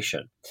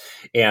salvation.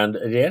 And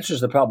it answers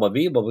the problem of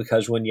evil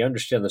because when you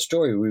understand the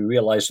story, we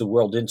realize the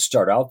world didn't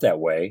start out that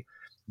way.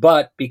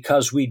 But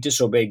because we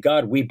disobeyed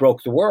God, we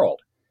broke the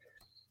world.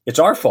 It's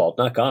our fault,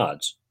 not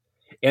God's.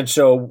 And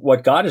so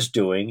what God is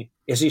doing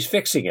is he's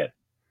fixing it.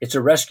 It's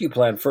a rescue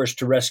plan first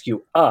to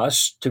rescue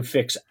us, to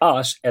fix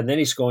us, and then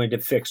he's going to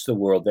fix the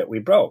world that we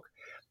broke.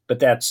 But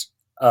that's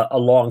a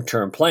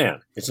long-term plan.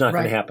 It's not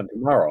going to happen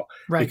tomorrow,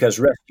 because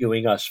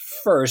rescuing us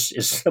first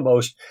is the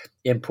most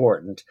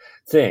important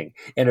thing.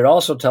 And it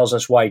also tells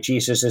us why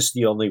Jesus is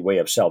the only way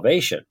of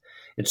salvation.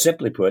 And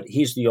simply put,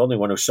 he's the only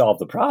one who solved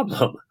the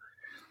problem.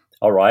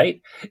 All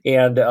right.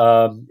 And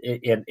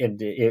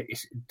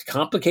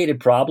complicated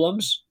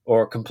problems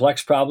or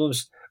complex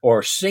problems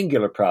or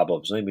singular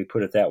problems, let me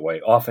put it that way,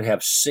 often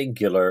have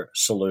singular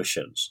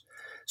solutions.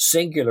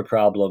 Singular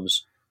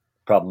problems,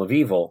 problem of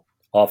evil,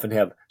 often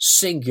have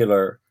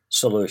singular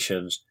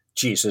solutions,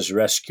 Jesus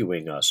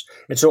rescuing us.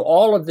 And so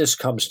all of this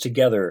comes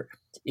together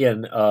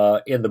in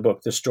the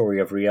book, The Story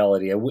of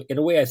Reality, in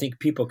a way I think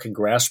people can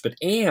grasp it,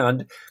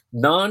 and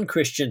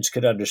non-Christians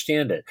could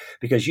understand it.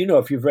 Because,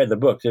 if you've read the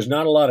book, there's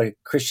not a lot of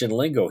Christian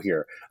lingo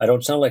here. I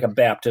don't sound like a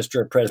Baptist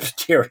or a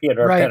Presbyterian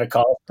or a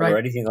Pentecostal or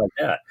anything like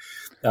that.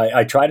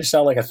 I try to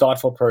sound like a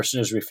thoughtful person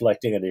who's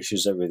reflecting on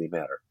issues that really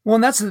matter. Well,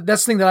 and that's the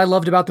thing that I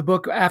loved about the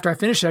book after I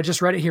finished it. I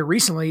just read it here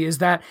recently, is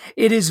that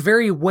it is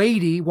very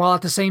weighty while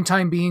at the same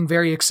time being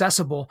very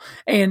accessible.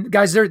 And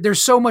guys,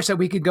 there's so much that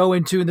we could go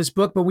into in this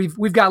book, but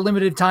we've got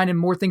limited time and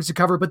more things to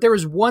cover. But there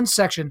is one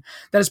section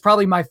that is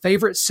probably my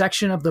favorite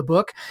section of the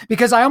book,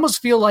 because I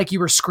almost feel like you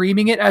were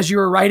screaming it as you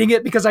were writing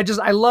it, because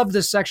I love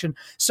this section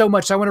so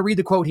much. So I want to read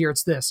the quote here.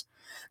 It's this: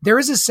 There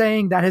is a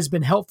saying that has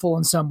been helpful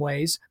in some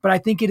ways, but I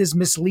think it is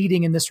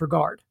misleading in this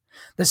regard.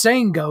 The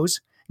saying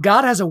goes,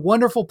 God has a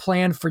wonderful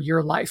plan for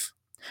your life.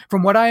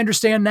 From what I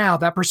understand now,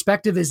 that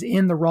perspective is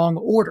in the wrong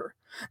order.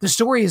 The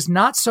story is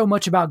not so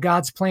much about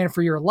God's plan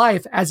for your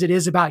life as it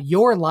is about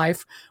your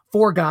life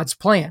for God's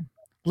plan.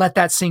 Let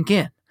that sink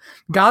in.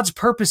 God's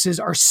purposes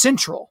are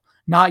central,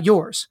 not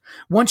yours.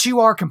 Once you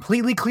are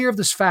completely clear of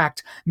this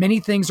fact, many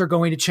things are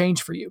going to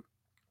change for you.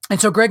 And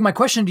so, Greg, my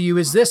question to you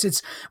is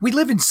this. We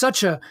live in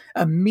such a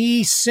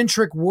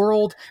me-centric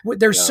world.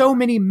 There's so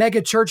many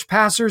mega church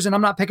pastors, and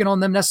I'm not picking on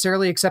them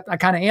necessarily, except I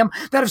kind of am,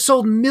 that have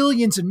sold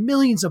millions and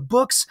millions of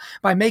books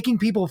by making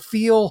people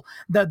feel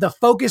the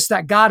focus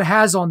that God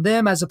has on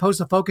them as opposed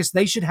to focus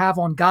they should have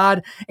on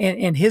God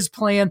and his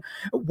plan.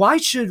 Why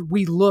should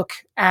we look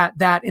at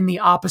that in the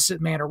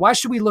opposite manner? Why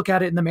should we look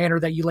at it in the manner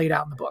that you laid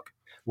out in the book?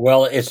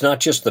 Well, it's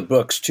not just the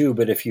books, too,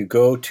 but if you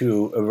go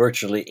to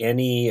virtually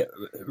any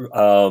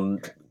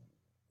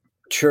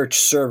church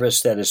service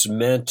that is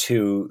meant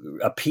to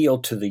appeal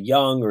to the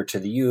young or to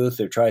the youth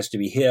or tries to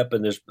be hip,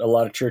 and there's a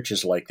lot of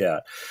churches like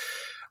that.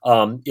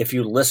 If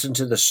you listen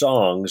to the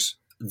songs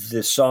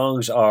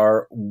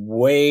are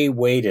way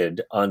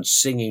weighted on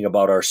singing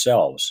about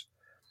ourselves.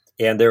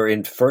 And they're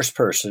in first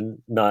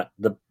person, not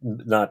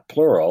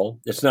plural.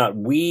 It's not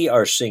we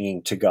are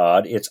singing to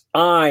God. It's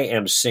I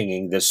am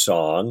singing this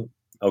song.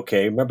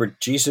 Okay, remember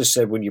Jesus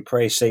said when you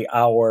pray, say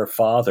our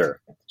Father.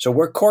 So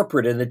we're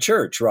corporate in the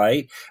church,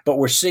 right? But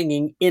we're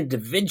singing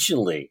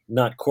individually,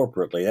 not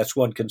corporately. That's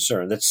one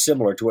concern. That's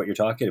similar to what you're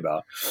talking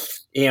about.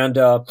 And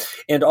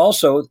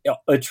also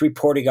it's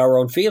reporting our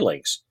own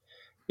feelings.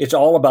 It's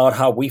all about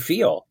how we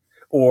feel,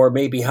 or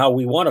maybe how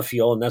we want to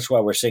feel, and that's why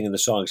we're singing the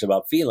songs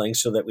about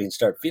feelings, so that we can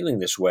start feeling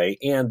this way.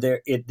 And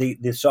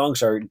the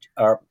songs are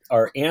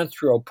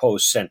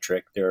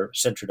anthropocentric; they're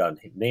centered on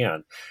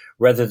man,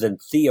 rather than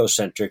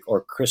theocentric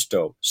or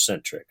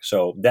Christocentric.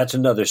 So that's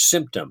another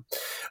symptom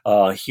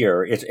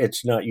here.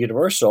 It's not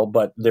universal,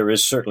 but there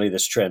is certainly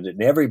this trend.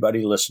 And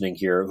everybody listening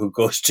here who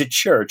goes to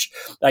church,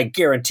 I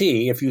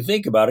guarantee, if you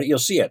think about it, you'll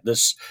see it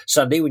this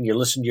Sunday when you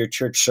listen to your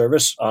church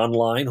service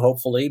online,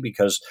 hopefully,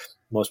 because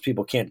most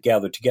people can't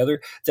gather together.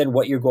 Then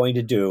what you're going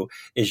to do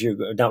is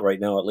not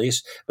right now at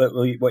least, but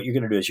what you're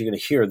going to do is you're going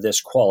to hear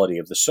this quality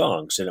of the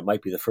songs, and it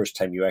might be the first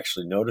time you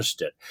actually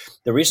noticed it.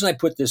 The reason I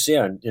put this in,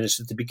 and it's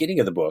at the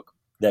beginning of the book,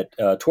 that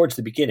towards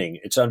the beginning,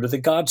 it's under the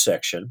God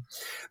section,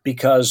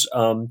 because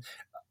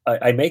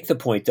I make the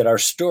point that our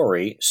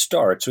story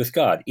starts with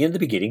God. In the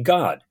beginning,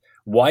 God.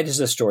 Why does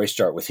the story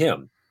start with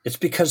him? It's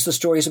because the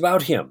story is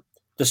about him.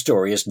 The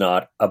story is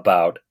not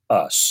about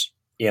us.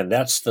 And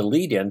that's the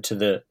lead-in to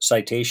the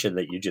citation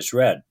that you just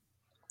read.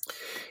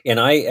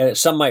 And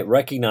some might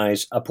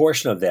recognize a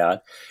portion of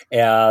that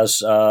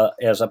as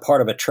a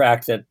part of a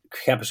tract that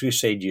Campus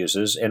Crusade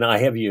uses, and I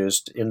have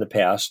used in the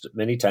past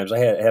many times. I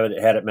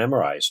had it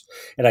memorized,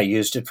 and I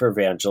used it for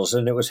evangelism,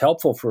 and it was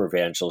helpful for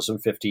evangelism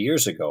 50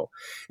 years ago.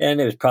 And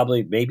it was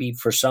probably maybe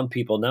for some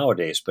people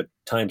nowadays, but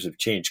times have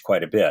changed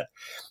quite a bit.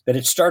 But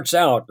it starts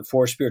out, the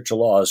 4 spiritual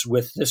laws,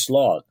 with this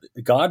law.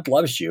 God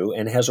loves you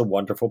and has a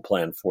wonderful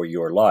plan for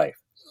your life.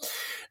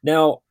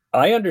 Now,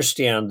 I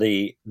understand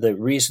the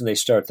reason they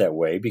start that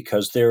way,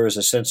 because there is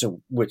a sense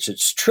in which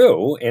it's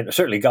true, and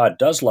certainly God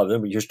does love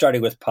them, but you're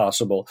starting with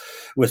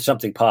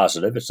something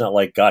positive. It's not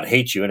like God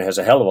hates you and has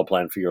a hell of a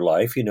plan for your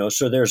life,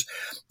 so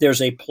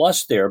there's a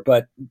plus there.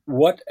 But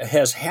what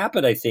has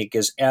happened, I think,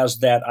 is as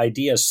that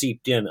idea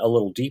seeped in a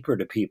little deeper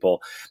to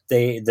people,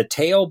 the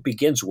tail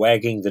begins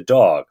wagging the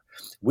dog.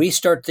 We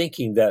start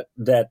thinking that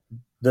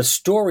the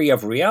story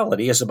of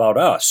reality is about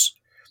us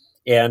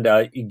and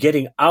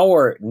getting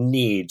our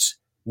needs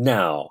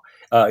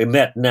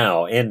met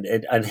now,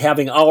 and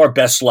having our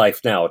best life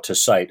now, to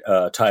cite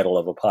a title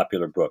of a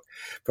popular book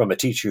from a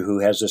teacher who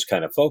has this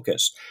kind of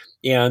focus.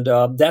 And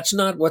that's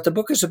not what the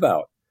book is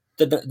about.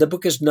 The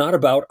book is not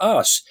about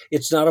us.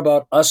 It's not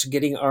about us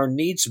getting our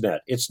needs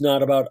met. It's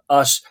not about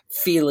us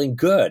feeling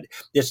good.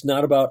 It's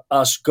not about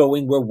us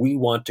going where we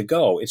want to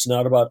go. It's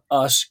not about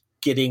us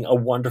getting a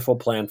wonderful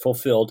plan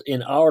fulfilled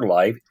in our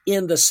life,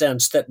 in the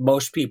sense that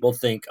most people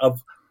think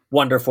of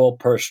wonderful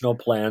personal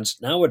plans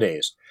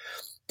nowadays.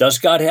 Does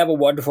God have a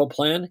wonderful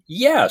plan?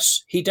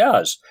 Yes, he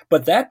does.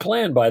 But that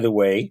plan, by the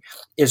way,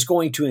 is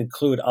going to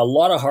include a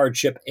lot of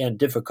hardship and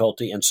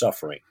difficulty and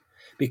suffering,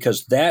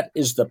 because that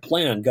is the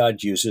plan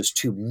God uses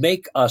to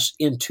make us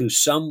into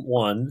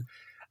someone,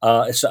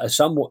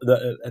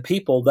 the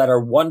people that are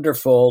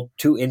wonderful,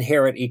 to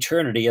inherit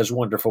eternity as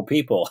wonderful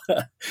people.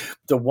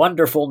 The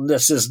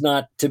wonderfulness is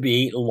not to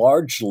be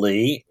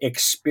largely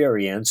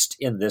experienced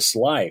in this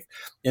life.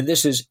 And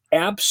this is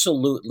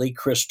absolutely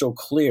crystal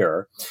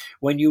clear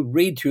when you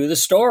read through the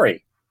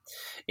story.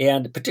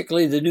 And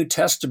particularly the New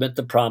Testament,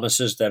 the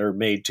promises that are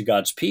made to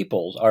God's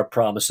people are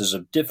promises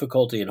of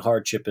difficulty and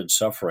hardship and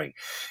suffering.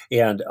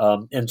 And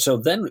so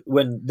then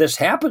when this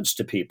happens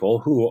to people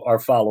who are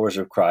followers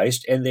of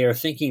Christ, and they are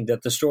thinking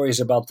that the story is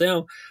about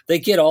them, they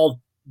get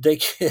all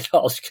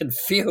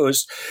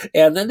confused,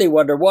 and then they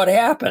wonder what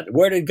happened.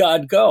 Where did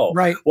God go?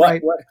 Right.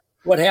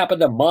 What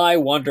happened to my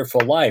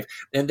wonderful life?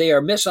 And they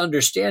are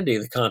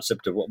misunderstanding the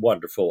concept of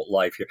wonderful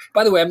life here.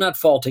 By the way, I'm not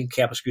faulting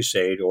Campus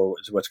Crusade or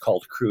what's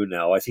called Cru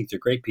now. I think they're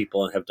great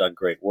people and have done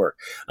great work.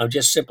 I'm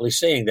just simply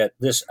saying that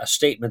this a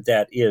statement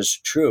that is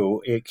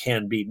true, it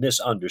can be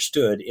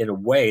misunderstood in a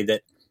way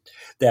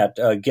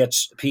that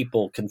gets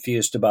people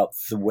confused about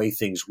the way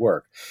things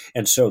work.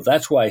 And so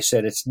that's why I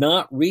said it's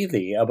not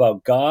really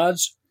about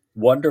God's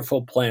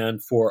wonderful plan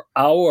for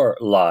our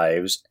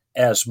lives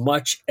as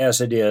much as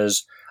it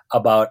is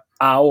about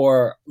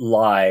our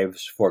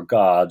lives for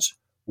God's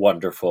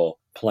wonderful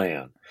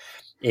plan.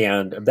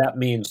 And that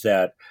means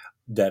that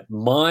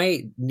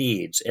my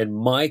needs and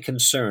my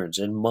concerns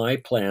and my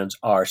plans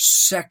are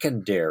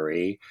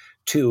secondary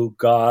to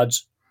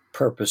God's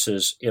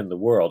purposes in the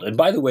world. And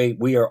by the way,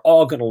 we are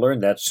all going to learn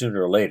that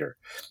sooner or later.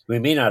 We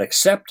may not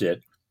accept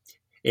it,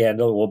 and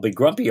we'll be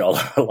grumpy all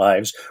our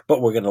lives,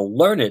 but we're going to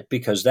learn it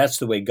because that's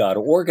the way God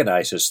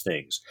organizes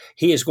things.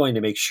 He is going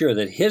to make sure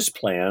that his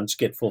plans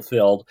get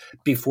fulfilled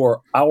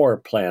before our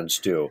plans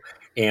do.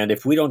 And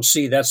if we don't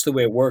see that's the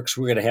way it works,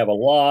 we're going to have a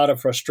lot of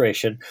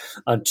frustration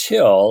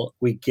until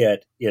we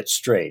get it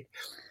straight.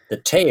 The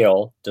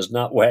tail does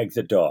not wag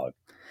the dog.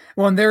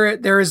 Well, and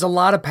there is a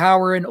lot of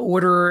power in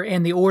order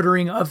and the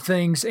ordering of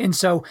things. And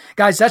so,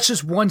 guys, that's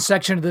just one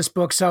section of this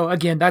book. So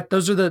again,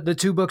 those are the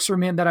two books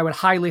from him that I would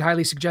highly,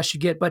 highly suggest you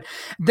get. But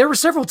there were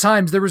several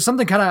times, there was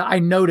something kind of I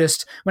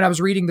noticed when I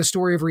was reading The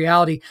Story of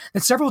Reality,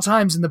 that several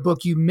times in the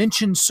book you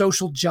mention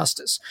social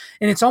justice.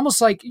 And it's almost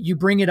like you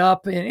bring it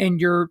up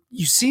and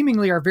you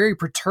seemingly are very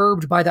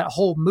perturbed by that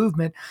whole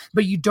movement,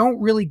 but you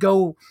don't really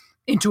go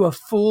into a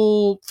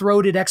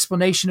full-throated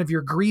explanation of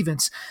your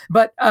grievance.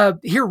 But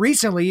here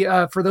recently,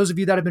 for those of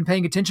you that have been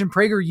paying attention,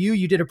 PragerU,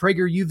 you did a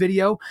PragerU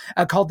video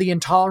called The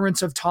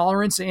Intolerance of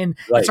Tolerance, and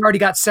It's already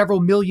got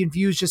several million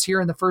views just here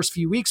in the first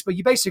few weeks, but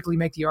you basically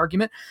make the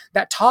argument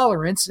that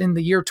tolerance in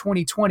the year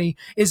 2020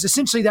 is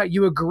essentially that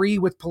you agree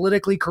with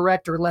politically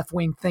correct or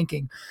left-wing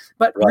thinking.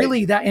 But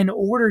really that in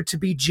order to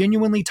be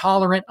genuinely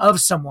tolerant of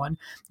someone,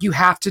 you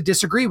have to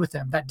disagree with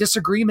them. That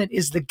disagreement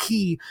is the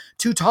key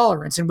to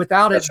tolerance, and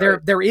without it,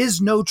 there is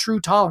no true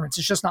tolerance.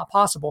 It's just not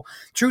possible.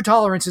 True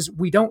tolerance is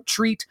we don't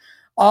treat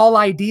all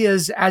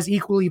ideas as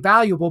equally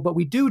valuable, but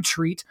we do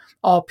treat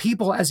all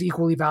people as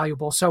equally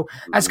valuable. So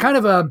as kind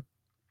of a,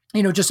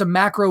 just a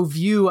macro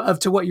view of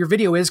to what your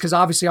video is, because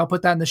obviously I'll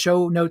put that in the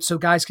show notes so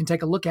guys can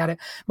take a look at it.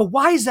 But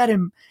why is that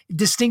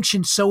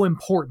distinction so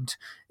important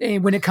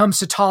when it comes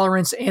to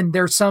tolerance and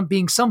there's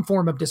being some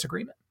form of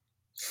disagreement?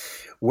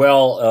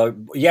 Well,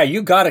 yeah,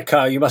 you got it,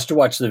 Kyle. You must have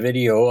watched the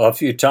video a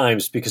few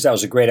times because that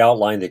was a great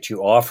outline that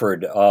you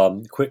offered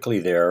quickly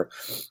there.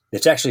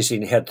 It's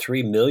actually had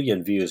 3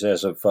 million views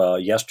as of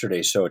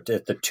yesterday. So at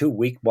the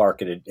 2-week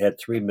mark, it had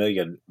 3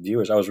 million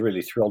viewers. I was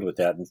really thrilled with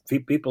that. And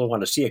people who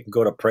want to see it can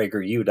go to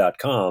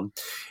PragerU.com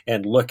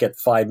and look at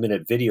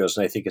 5-minute videos.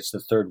 And I think it's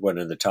the third one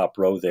in the top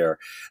row there,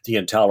 The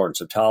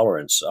Intolerance of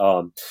Tolerance.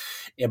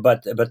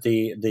 But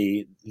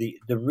the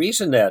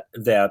reason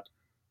that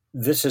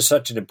this is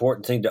such an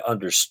important thing to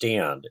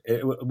understand.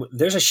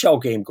 There's a shell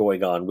game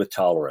going on with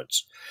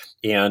tolerance,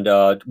 and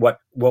what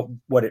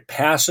it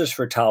passes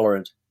for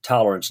tolerance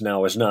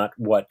now is not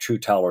what true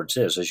tolerance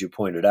is, as you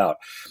pointed out.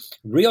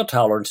 Real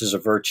tolerance is a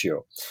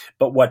virtue,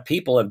 but what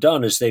people have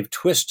done is they've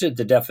twisted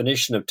the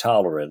definition of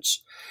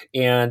tolerance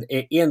and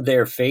in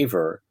their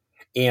favor.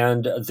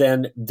 And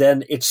then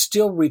it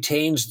still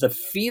retains the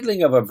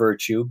feeling of a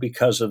virtue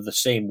because of the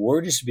same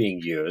word is being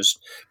used,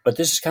 but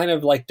this is kind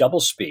of like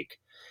doublespeak.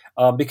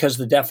 Because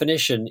the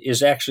definition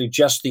is actually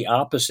just the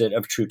opposite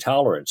of true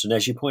tolerance. And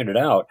as you pointed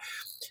out,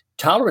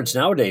 tolerance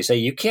nowadays, hey,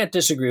 you can't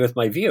disagree with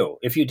my view.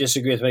 If you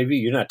disagree with my view,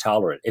 you're not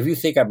tolerant. If you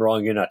think I'm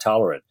wrong, you're not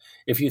tolerant.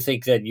 If you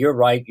think that you're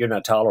right, you're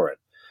not tolerant.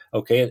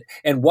 Okay.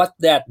 And what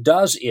that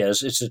does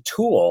is it's a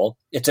tool,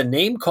 it's a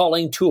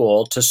name-calling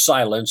tool to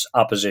silence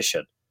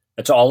opposition.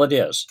 That's all it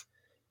is.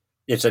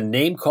 It's a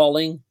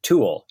name-calling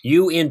tool.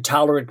 You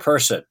intolerant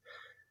person.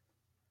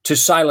 To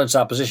silence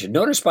opposition.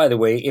 Notice, by the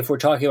way, if we're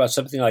talking about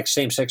something like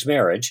same-sex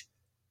marriage,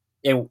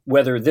 and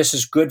whether this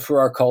is good for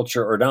our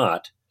culture or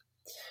not,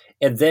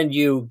 and then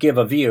you give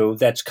a view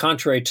that's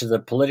contrary to the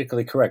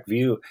politically correct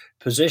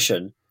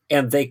position,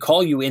 and they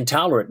call you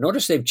intolerant,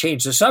 notice they've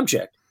changed the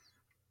subject.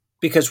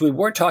 Because we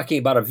were talking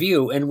about a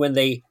view, and when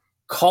they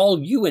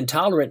call you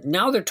intolerant,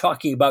 now they're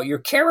talking about your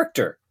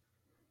character.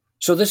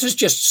 So this is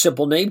just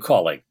simple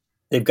name-calling.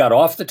 They've got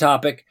off the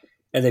topic,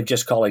 and they're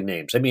just calling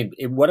names. I mean,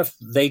 what if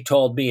they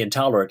told me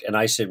intolerant and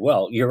I said,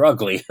 well, you're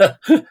ugly?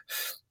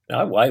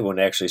 I wouldn't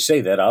actually say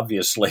that,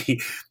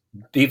 obviously,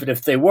 even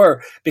if they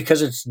were,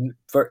 because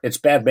it's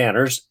bad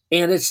manners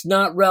and it's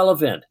not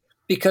relevant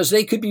because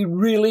they could be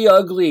really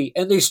ugly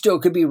and they still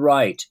could be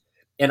right.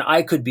 And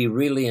I could be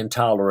really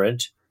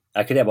intolerant.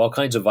 I could have all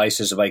kinds of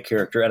vices of my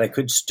character and I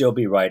could still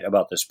be right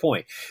about this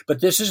point. But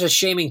this is a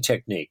shaming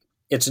technique.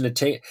 It's an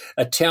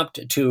attempt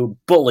to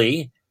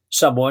bully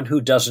someone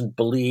who doesn't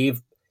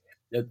believe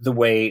the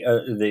way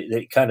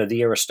the kind of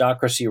the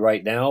aristocracy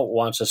right now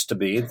wants us to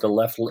be, the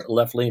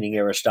left-leaning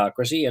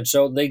aristocracy, and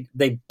so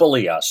they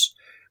bully us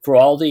for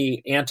all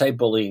the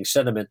anti-bullying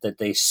sentiment that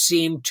they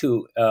seem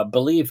to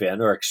believe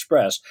in or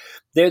express,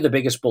 they're the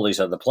biggest bullies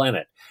on the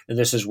planet. And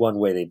this is one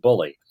way they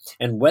bully.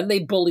 And when they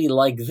bully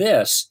like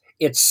this,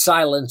 it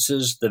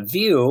silences the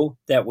view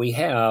that we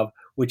have,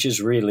 which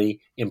is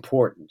really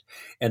important.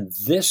 And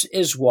this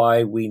is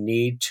why we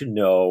need to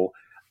know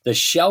the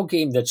shell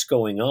game that's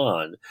going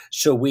on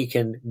so we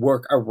can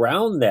work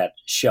around that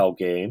shell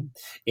game.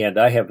 And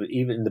I have,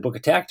 even in the book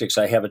of tactics,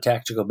 I have a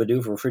tactical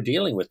maneuver for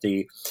dealing with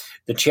the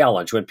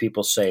challenge when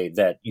people say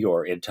that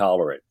you're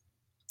intolerant.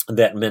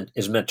 That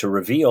is meant to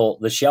reveal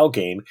the shell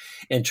game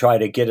and try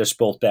to get us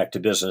both back to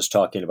business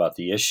talking about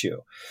the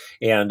issue.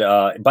 And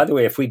by the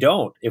way, if we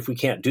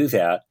can't do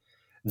that,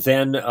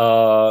 then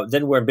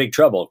we're in big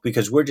trouble,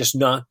 because we're just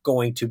not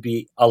going to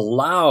be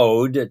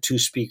allowed to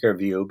speak our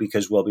view,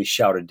 because we'll be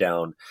shouted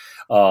down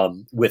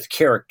with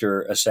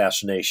character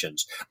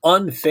assassinations,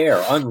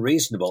 unfair,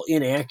 unreasonable,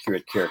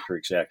 inaccurate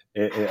character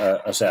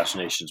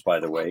assassinations, by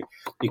the way,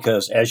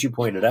 because as you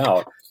pointed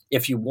out,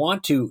 if you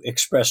want to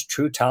express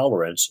true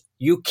tolerance,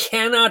 you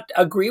cannot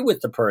agree with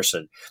the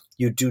person.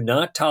 You do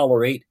not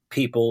tolerate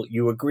people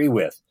you agree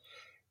with.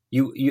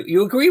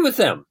 You agree with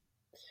them.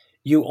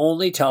 You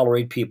only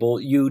tolerate people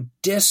you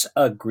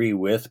disagree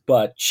with,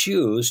 but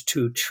choose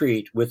to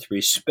treat with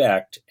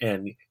respect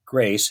and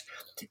grace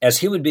as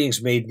human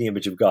beings made in the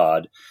image of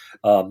God,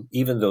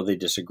 even though they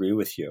disagree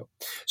with you.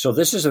 So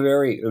this is a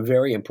very,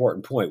 very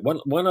important point.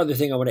 One other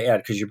thing I want to add,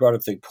 because you brought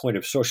up the point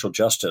of social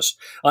justice.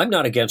 I'm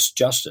not against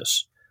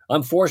justice.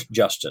 I'm for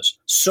justice.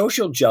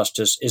 Social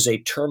justice is a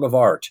term of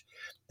art.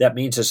 That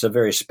means it's a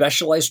very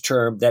specialized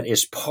term that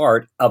is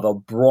part of a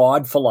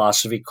broad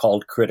philosophy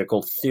called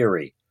critical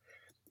theory.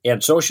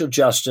 And social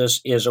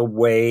justice is a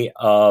way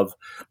of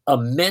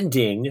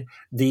amending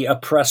the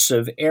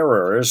oppressive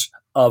errors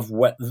of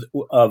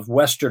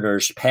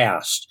Westerners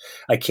past.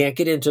 I can't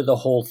get into the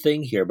whole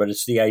thing here, but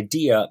it's the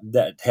idea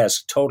that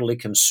has totally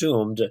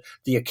consumed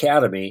the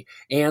academy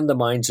and the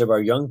minds of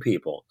our young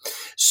people.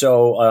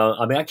 So,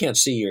 I can't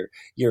see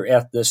your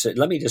ethnicity.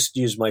 Let me just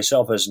use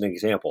myself as an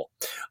example.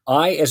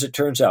 As it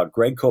turns out,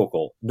 Greg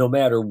Koukl, no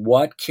matter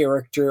what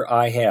character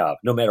I have,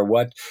 no matter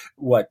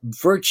what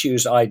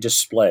virtues I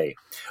display,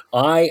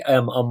 I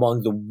am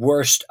among the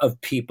worst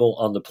of people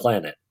on the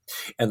planet.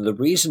 And the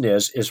reason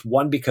is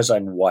one, because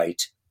I'm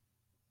white,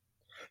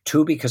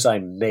 two, because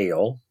I'm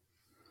male,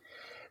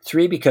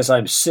 three, because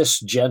I'm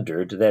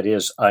cisgendered, that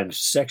is, I'm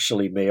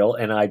sexually male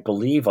and I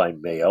believe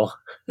I'm male,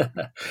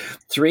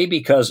 three,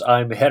 because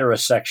I'm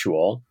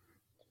heterosexual,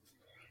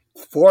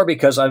 four,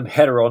 because I'm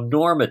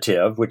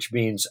heteronormative, which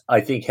means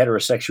I think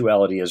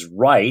heterosexuality is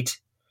right,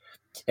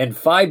 and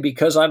five,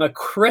 because I'm a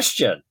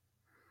Christian.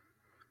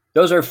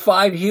 Those are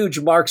 5 huge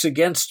marks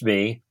against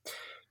me,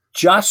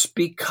 just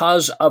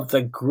because of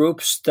the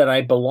groups that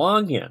I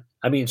belong in.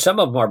 I mean, some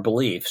of them are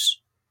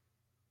beliefs,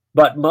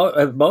 but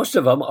most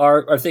of them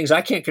are things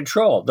I can't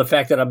control. The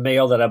fact that I'm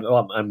male, that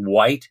I'm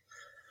white,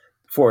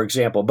 for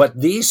example. But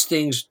these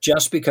things,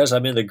 just because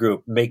I'm in the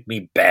group, make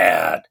me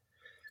bad.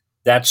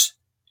 That's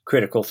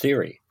critical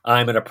theory.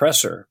 I'm an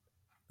oppressor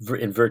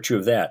in virtue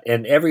of that.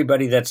 And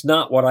everybody that's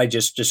not what I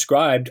just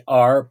described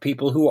are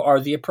people who are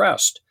the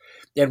oppressed.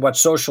 And what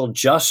social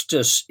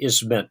justice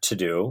is meant to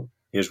do,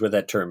 here's what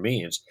that term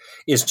means,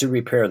 is to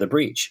repair the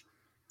breach,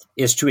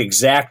 is to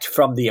exact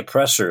from the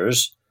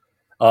oppressors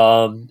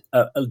a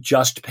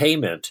just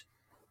payment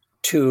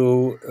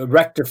to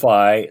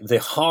rectify the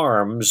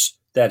harms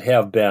that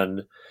have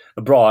been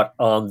brought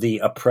on the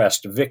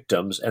oppressed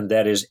victims, and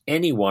that is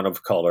anyone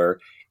of color,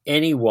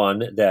 anyone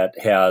that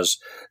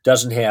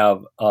doesn't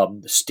have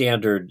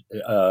standard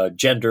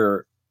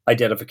gender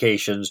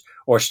identifications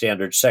or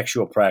standard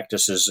sexual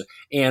practices,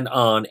 and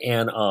on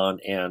and on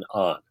and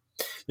on.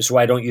 This is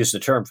why I don't use the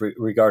term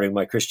regarding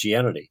my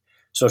Christianity.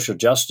 Social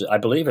justice, I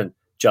believe in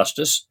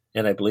justice,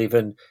 and I believe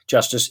in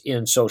justice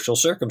in social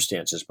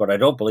circumstances, but I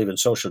don't believe in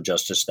social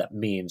justice that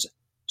means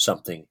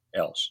something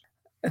else.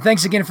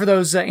 Thanks again for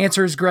those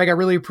answers, Greg. I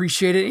really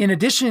appreciate it. In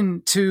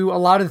addition to a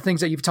lot of the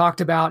things that you've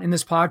talked about in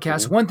this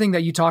podcast, one thing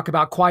that you talk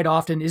about quite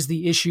often is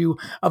the issue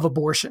of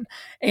abortion.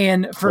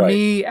 And for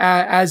me,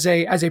 as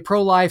a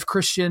pro-life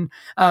Christian,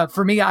 a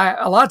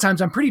lot of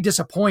times I'm pretty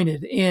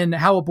disappointed in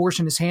how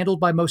abortion is handled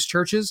by most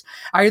churches.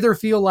 I either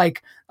feel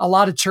like a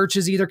lot of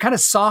churches either kind of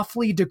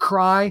softly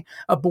decry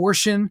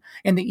abortion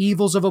and the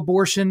evils of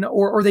abortion,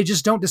 or they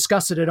just don't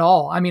discuss it at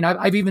all. I mean,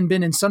 I've even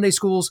been in Sunday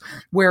schools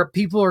where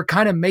people are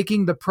kind of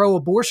making the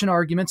pro-abortion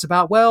arguments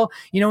about, well,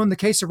 in the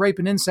case of rape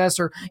and incest,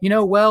 or,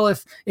 well,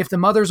 if the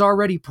mother's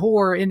already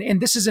poor,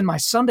 and this is in my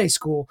Sunday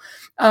school.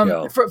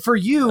 For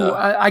you,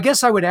 I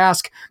guess I would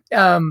ask,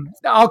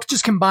 I'll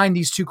just combine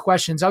these two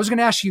questions. I was going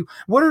to ask you,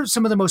 what are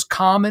some of the most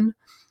common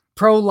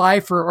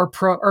pro-life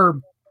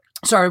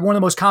one of the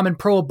most common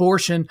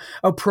pro-abortion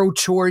or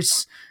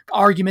pro-choice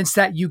arguments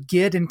that you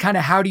get, and kind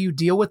of how do you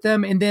deal with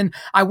them? And then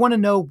I want to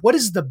know, what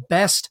is the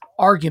best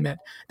argument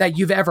that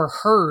you've ever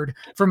heard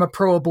from a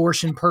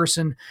pro-abortion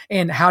person,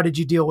 and how did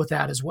you deal with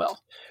that as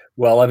well?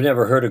 Well, I've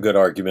never heard a good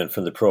argument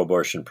from the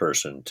pro-abortion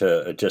person.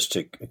 To just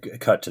to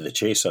cut to the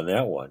chase on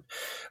that one,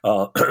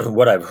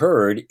 what I've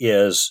heard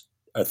is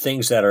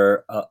things that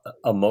are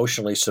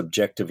emotionally,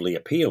 subjectively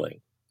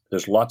appealing.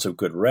 There's lots of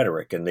good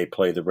rhetoric, and they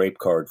play the rape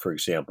card, for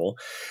example,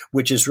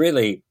 which is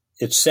really,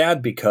 it's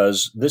sad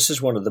because this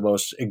is one of the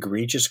most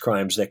egregious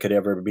crimes that could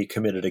ever be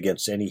committed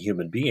against any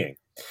human being.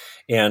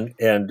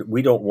 And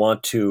we don't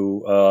want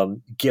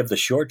to give the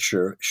short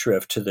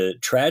shrift to the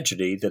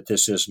tragedy that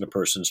this is in a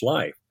person's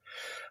life.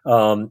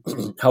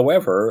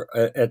 However,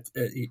 it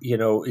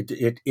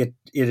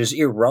is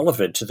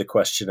irrelevant to the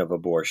question of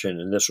abortion,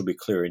 and this will be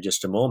clear in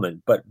just a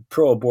moment. But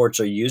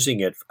pro-aborts are using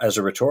it as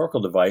a rhetorical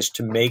device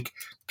to make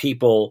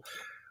people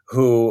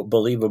who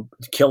believe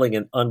killing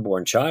an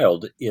unborn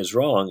child is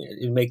wrong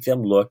and make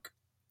them look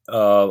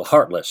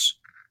heartless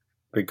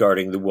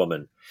regarding the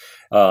woman.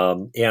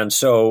 And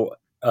so,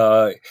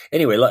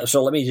 anyway,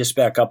 so let me just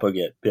back up a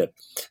bit.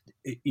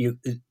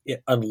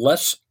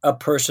 Unless a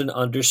person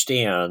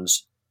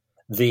understands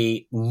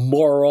the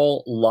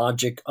moral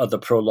logic of the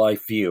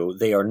pro-life view,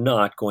 they are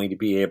not going to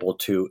be able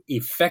to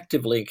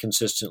effectively and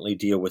consistently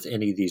deal with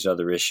any of these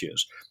other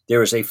issues.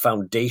 There is a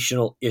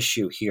foundational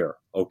issue here,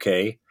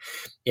 okay?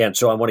 And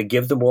so I want to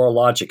give the moral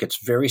logic.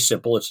 It's very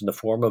simple. It's in the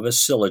form of a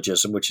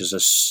syllogism, which is a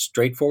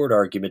straightforward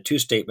argument, two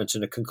statements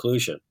and a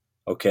conclusion,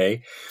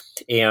 okay?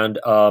 And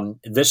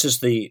this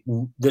is the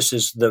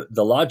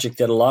logic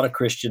that a lot of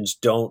Christians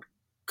don't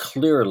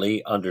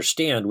clearly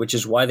understand, which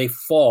is why they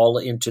fall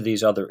into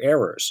these other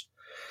errors.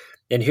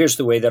 And here's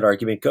the way that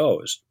argument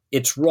goes.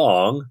 It's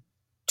wrong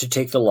to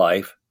take the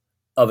life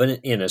of an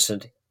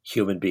innocent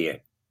human being.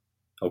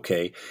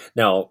 Okay.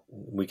 Now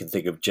we can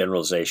think of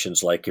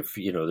generalizations like if,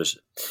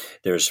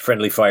 there's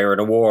friendly fire in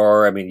a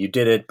war. I mean, you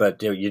did it,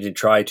 but you didn't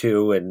try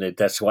to, and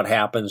that's what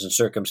happens in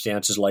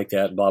circumstances like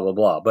that, blah, blah,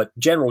 blah. But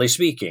generally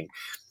speaking,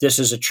 this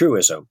is a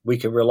truism. We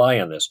can rely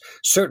on this.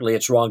 Certainly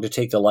it's wrong to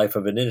take the life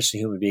of an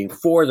innocent human being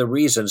for the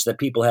reasons that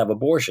people have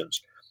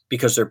abortions.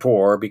 Because they're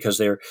poor,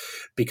 because it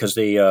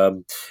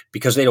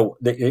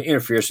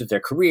interferes with their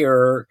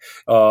career,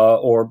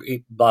 or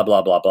blah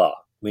blah blah blah.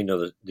 We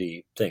know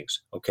the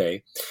things.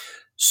 Okay,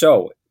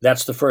 so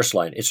that's the first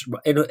line.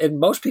 And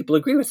most people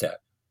agree with that.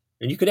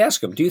 And you could ask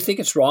them, do you think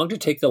it's wrong to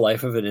take the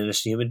life of an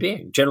innocent human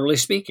being? Generally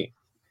speaking,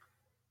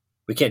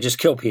 we can't just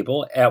kill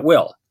people at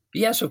will.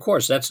 Yes, of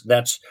course. That's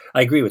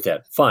I agree with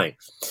that. Fine.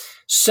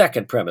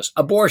 Second premise: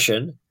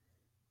 abortion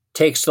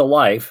takes the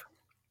life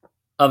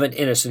of an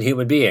innocent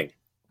human being.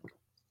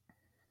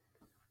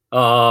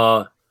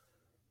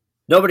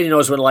 Nobody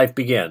knows when life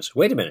begins.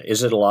 Wait a minute.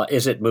 Is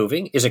it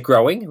moving? Is it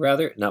growing?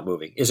 Rather, not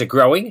moving. Is it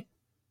growing?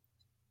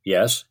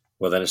 Yes.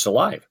 Well, then it's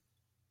alive.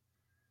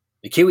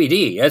 The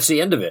QED, that's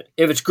the end of it.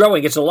 If it's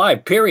growing, it's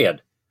alive,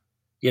 period.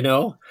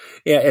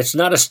 It's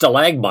not a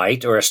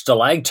stalagmite or a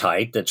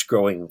stalactite that's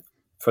growing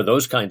for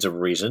those kinds of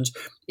reasons.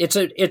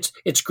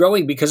 It's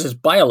growing because it's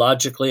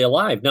biologically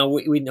alive. Now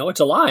we know it's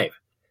alive.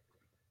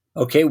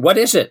 Okay. What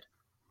is it?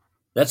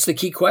 That's the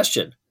key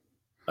question.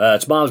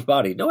 It's mom's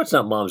body. No, it's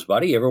not mom's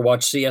body. You ever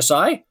watch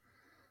CSI?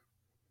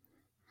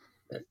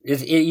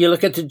 You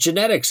look at the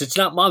genetics. It's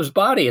not mom's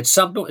body. It's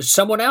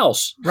someone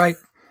else. Right.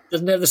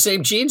 Doesn't have the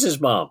same genes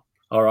as mom.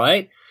 All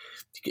right.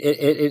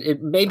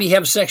 It maybe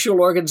have sexual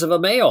organs of a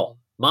male.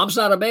 Mom's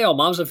not a male.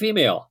 Mom's a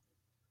female.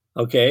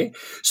 Okay.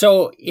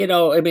 So,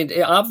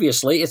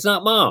 obviously it's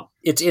not mom.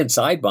 It's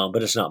inside mom,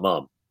 but it's not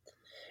mom.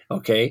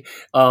 Okay.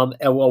 And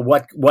well,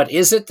 what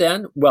is it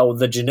then? Well,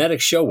 the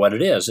genetics show what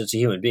it is. It's a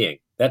human being.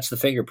 That's the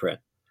fingerprint.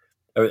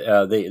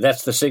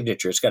 That's the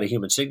signature. It's got a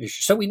human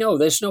signature. So we know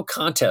there's no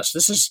contest.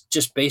 This is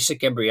just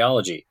basic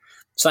embryology.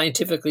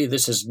 Scientifically,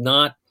 this is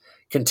not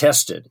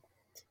contested.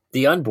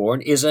 The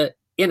unborn is an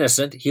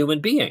innocent human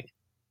being.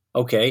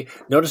 Okay.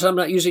 Notice I'm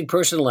not using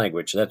person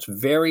language. That's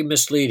very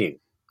misleading.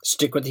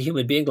 Stick with the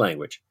human being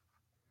language.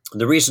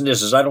 The reason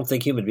is I don't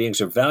think human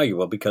beings are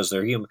valuable because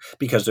they're human,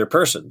 because they're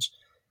persons.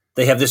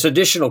 They have this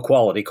additional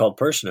quality called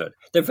personhood.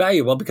 They're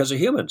valuable because they're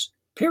humans,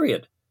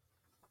 period.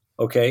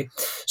 Okay,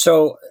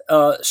 so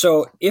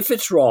if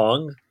it's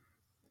wrong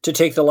to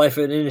take the life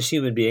of an innocent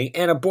human being,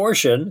 and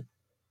abortion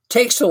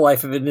takes the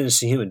life of an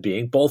innocent human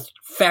being, both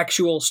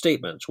factual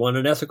statements, one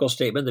an ethical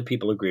statement that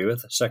people agree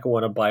with, the second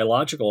one a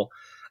biological,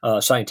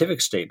 scientific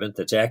statement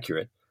that's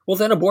accurate, well,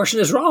 then abortion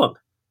is wrong.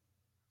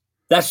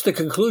 That's the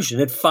conclusion.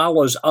 It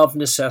follows of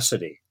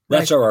necessity.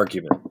 That's our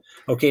argument.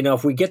 Okay, now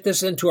if we get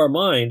this into our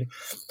mind,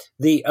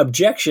 the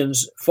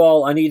objections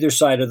fall on either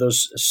side of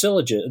those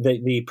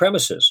the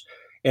premises.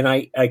 And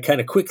I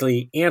kind of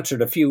quickly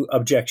answered a few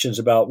objections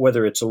about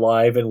whether it's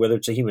alive and whether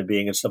it's a human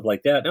being and stuff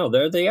like that. No,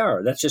 there they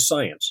are. That's just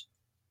science.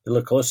 You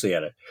look closely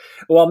at it.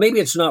 Well, maybe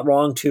it's not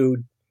wrong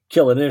to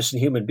kill an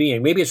innocent human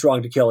being. Maybe it's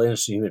wrong to kill an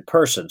innocent human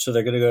person. So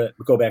they're going to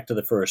go back to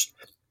the first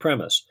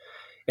premise.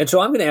 And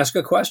so I'm going to ask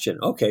a question.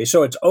 Okay,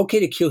 so it's okay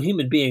to kill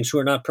human beings who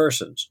are not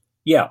persons.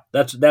 Yeah,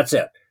 that's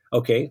it.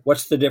 Okay,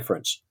 what's the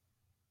difference?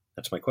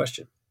 That's my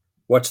question.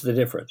 What's the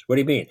difference? What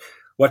do you mean?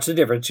 What's the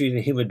difference between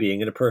a human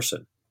being and a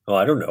person? Oh,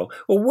 I don't know.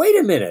 Well, wait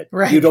a minute.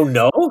 Right. You don't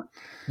know?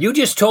 You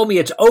just told me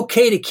it's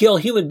okay to kill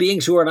human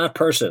beings who are not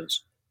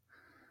persons.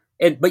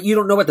 But you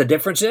don't know what the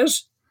difference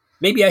is?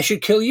 Maybe I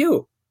should kill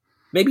you.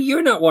 Maybe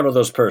you're not one of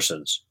those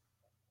persons.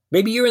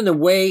 Maybe you're in the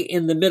way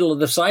in the middle of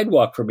the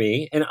sidewalk for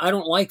me, and I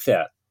don't like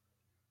that.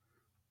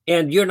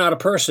 And you're not a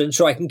person,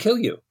 so I can kill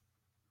you.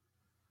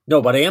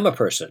 No, but I am a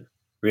person.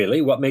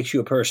 Really? What makes you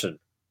a person?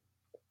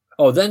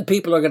 Oh, then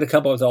people are going to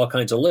come up with all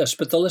kinds of lists,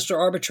 but the lists are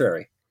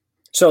arbitrary.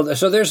 So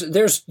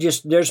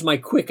there's my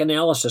quick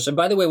analysis. And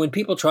by the way, when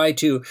people try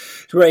to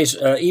raise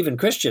even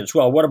Christians,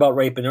 well, what about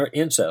rape and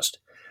incest?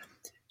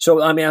 So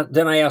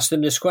then I ask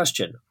them this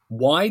question: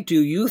 why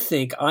do you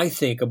think I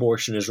think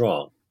abortion is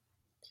wrong?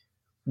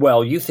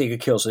 Well, you think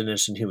it kills an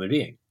innocent human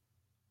being.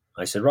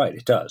 I said, right,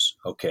 it does.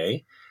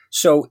 Okay.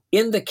 So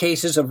in the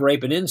cases of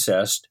rape and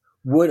incest,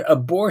 would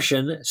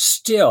abortion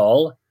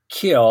still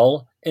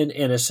kill an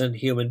innocent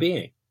human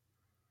being?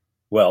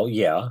 Well,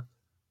 yeah.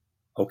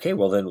 Okay,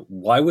 well then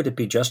why would it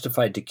be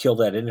justified to kill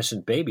that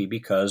innocent baby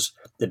because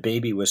the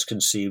baby was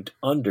conceived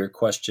under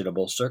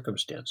questionable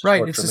circumstances?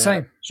 Right, it's the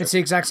same. It's the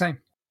exact same.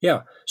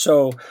 Yeah.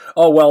 So,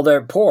 oh, well,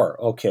 they're poor.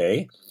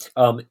 Okay.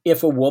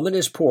 If a woman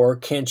is poor,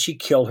 can she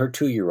kill her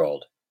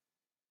 2-year-old?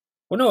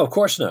 Well, no, of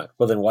course not.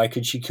 Well, then why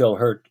could she kill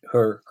her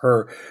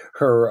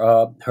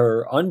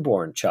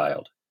unborn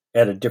child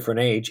at a different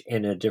age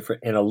in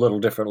a little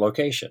different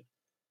location?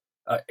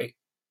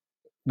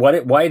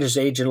 Why does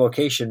age and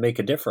location make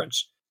a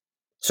difference?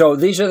 So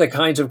these are the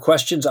kinds of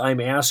questions I'm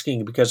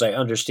asking because I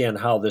understand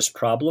how this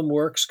problem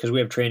works, because we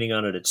have training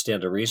on it at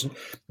Stand to Reason.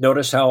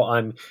 Notice how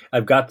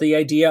I've got the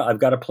idea, I've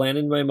got a plan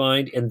in my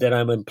mind, and then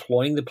I'm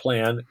employing the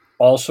plan,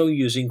 also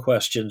using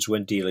questions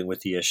when dealing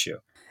with the issue.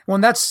 Well,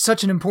 and that's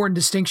such an important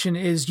distinction,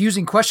 is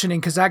using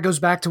questioning, because that goes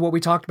back to what we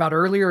talked about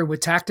earlier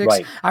with tactics.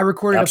 Right. I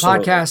recorded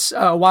Absolutely. A podcast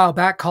a while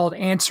back called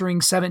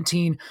Answering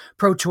 17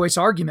 Pro-Choice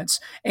Arguments.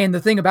 And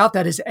the thing about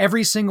that is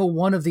every single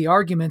one of the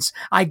arguments,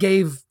 I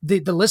gave the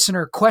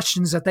listener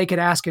questions that they could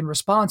ask in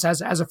response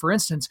as a for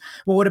instance.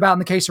 Well, what about in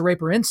the case of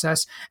rape or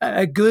incest?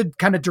 A good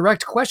kind of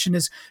direct question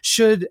is,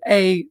 should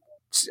a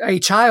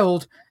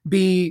child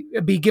be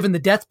given the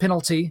death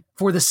penalty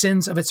for the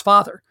sins of its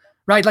father?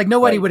 Right? Like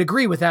nobody would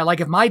agree with that.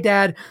 Like if my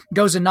dad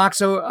goes and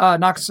knocks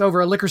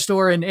over a liquor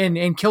store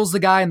and kills the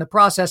guy in the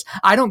process,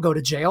 I don't go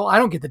to jail. I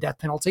don't get the death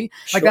penalty.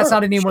 Like that's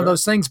not any one of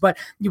those things. But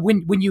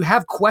when you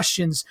have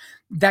questions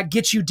that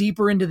get you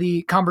deeper into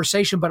the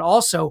conversation, but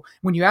also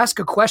when you ask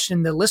a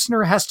question, the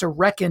listener has to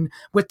reckon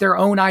with their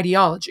own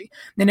ideology.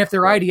 And if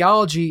their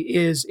ideology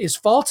is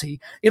faulty,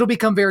 it'll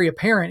become very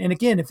apparent. And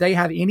again, if they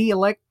have any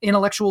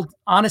intellectual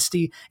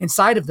honesty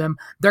inside of them,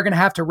 they're going to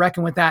have to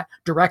reckon with that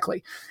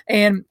directly.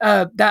 And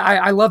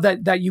I love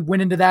that you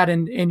went into that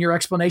in your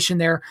explanation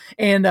there.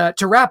 And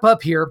to wrap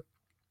up here,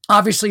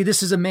 obviously,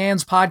 this is a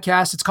man's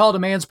podcast. It's called a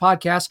man's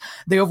podcast.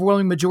 The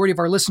overwhelming majority of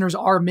our listeners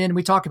are men.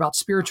 We talk about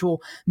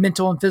spiritual,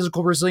 mental, and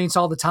physical resilience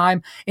all the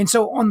time. And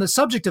so on the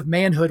subject of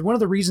manhood, one of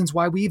the reasons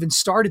why we even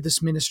started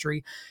this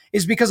ministry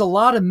is because a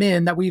lot of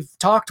men that we've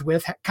talked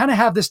with kind of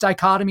have this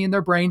dichotomy in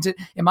their brains. It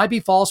might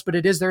be false, but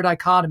it is their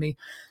dichotomy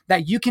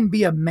that you can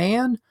be a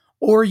man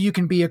or you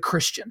can be a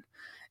Christian.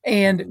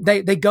 And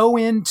they go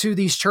into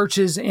these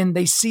churches and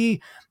they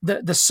see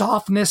the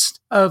softness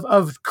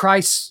of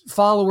Christ's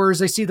followers.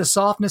 They see the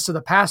softness of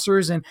the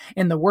pastors and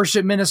the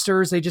worship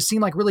ministers. They just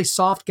seem like really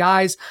soft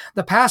guys.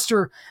 The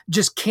pastor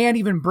just can't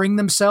even bring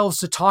themselves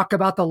to talk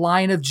about the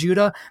Lion of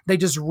Judah. They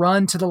just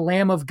run to the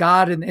Lamb of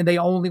God and they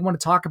only want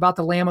to talk about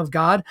the Lamb of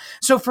God.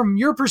 So from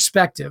your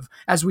perspective,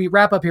 as we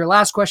wrap up here,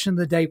 last question of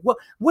the day,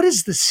 what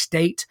is the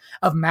state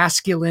of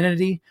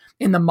masculinity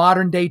in the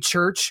modern day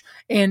church?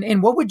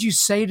 And what would you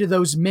say to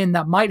those men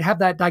that might have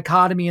that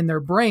dichotomy in their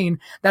brain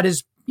that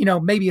is,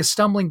 maybe a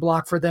stumbling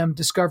block for them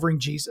discovering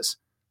Jesus?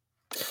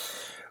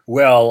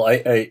 Well,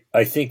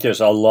 I think there's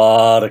a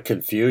lot of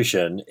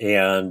confusion,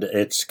 and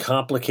it's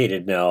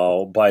complicated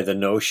now by the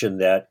notion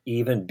that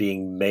even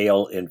being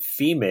male and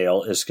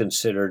female is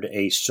considered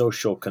a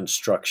social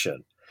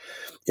construction.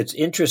 It's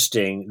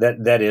interesting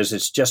that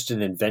it's just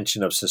an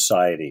invention of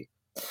society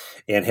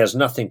and has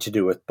nothing to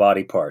do with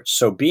body parts.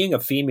 So being a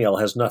female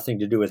has nothing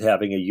to do with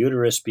having a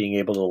uterus, being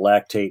able to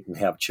lactate and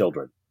have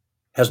children.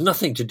 Has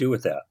nothing to do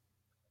with that.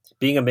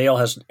 Being a male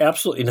has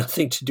absolutely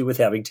nothing to do with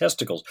having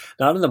testicles.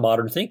 Not in the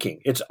modern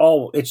thinking.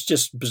 It's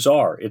just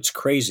bizarre. It's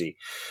crazy.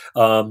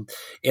 And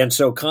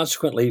so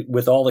consequently,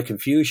 with all the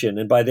confusion,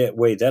 and by that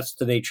way, that's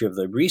the nature of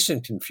the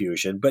recent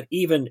confusion, but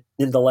even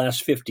in the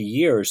last 50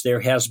 years,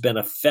 there has been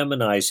a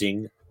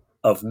feminizing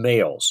of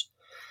males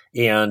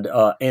and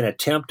an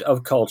attempt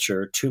of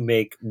culture to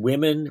make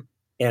women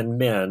and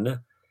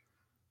men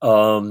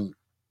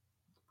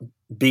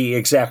be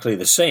exactly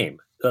the same.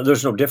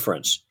 There's no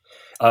difference.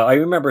 I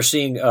remember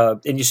seeing,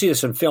 and you see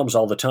this in films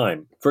all the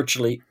time,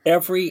 virtually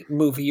every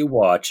movie you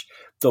watch,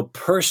 the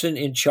person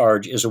in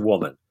charge is a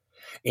woman.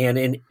 And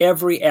in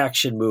every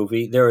action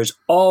movie, there is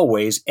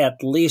always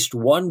at least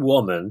one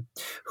woman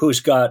who's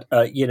got,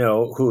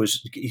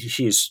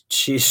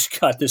 she's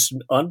got this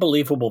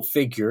unbelievable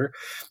figure.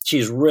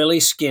 She's really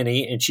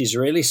skinny and she's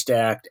really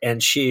stacked,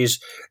 and she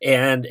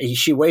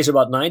weighs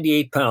about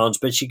 98 pounds,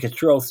 but she can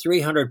throw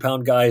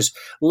 300-pound guys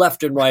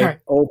left and right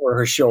over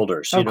her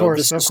shoulders. Of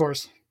course.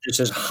 This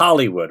is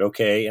Hollywood,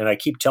 okay? And I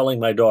keep telling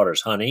my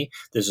daughters, honey,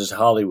 this is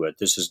Hollywood.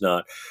 This is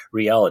not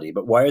reality.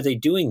 But why are they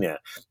doing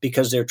that?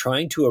 Because they're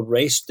trying to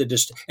erase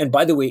and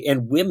by the way,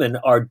 and women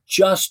are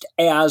just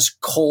as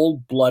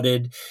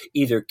cold-blooded,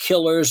 either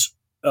killers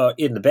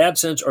in the bad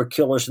sense or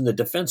killers in the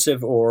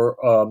defensive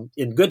or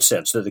in good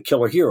sense. They're the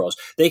killer heroes.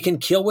 They can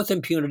kill with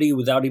impunity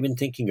without even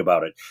thinking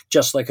about it,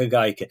 just like a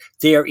guy can.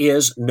 There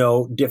is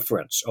no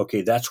difference.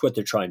 Okay, that's what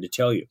they're trying to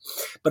tell you.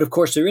 But of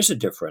course, there is a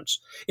difference.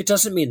 It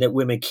doesn't mean that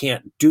women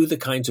can't do the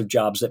kinds of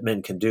jobs that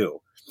men can do.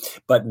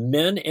 But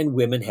men and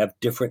women have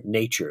different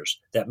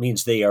natures. That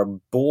means they are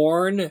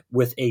born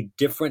with a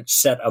different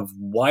set of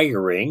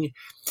wiring,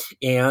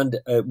 and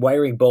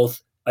wiring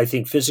both, I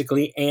think,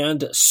 physically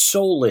and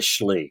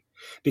soulishly.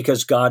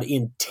 Because God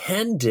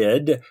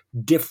intended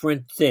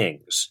different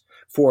things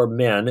for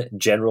men,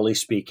 generally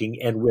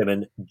speaking, and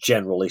women,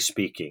 generally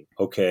speaking,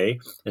 okay?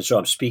 And so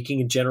I'm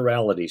speaking in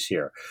generalities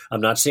here.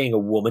 I'm not saying a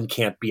woman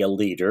can't be a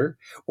leader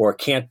or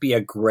can't be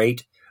a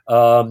great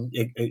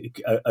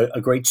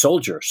great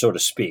soldier, so to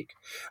speak.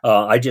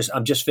 I'm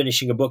just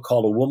finishing a book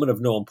called A Woman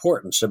of No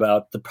Importance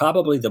about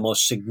probably the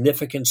most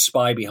significant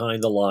spy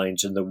behind the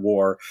lines in the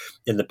war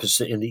in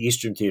the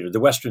Eastern Theater, the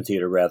Western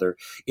Theater rather,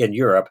 in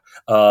Europe,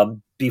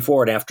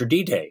 before and after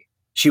D-Day.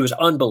 She was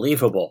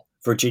unbelievable,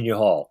 Virginia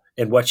Hall,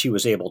 and what she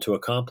was able to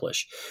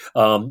accomplish.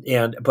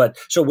 But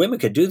so women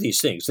could do these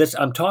things.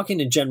 I'm talking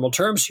in general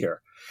terms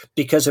here.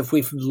 Because if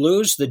we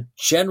lose the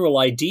general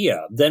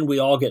idea, then we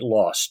all get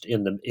lost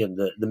in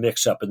the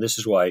mix-up, and this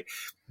is why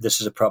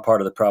this is a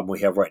part of the problem we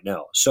have right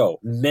now.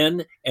 So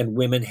men and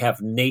women have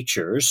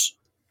natures,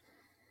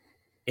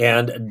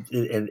 and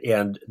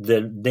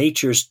the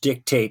natures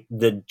dictate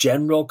the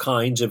general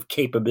kinds of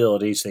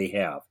capabilities they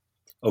have.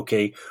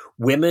 Okay,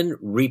 women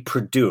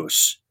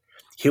reproduce.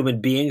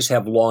 Human beings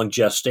have long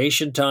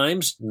gestation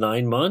times,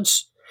 9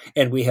 months.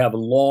 And we have a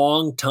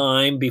long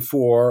time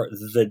before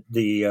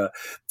the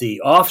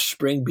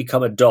offspring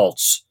become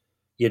adults,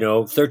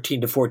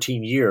 13 to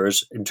 14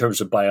 years in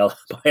terms of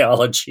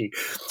biology,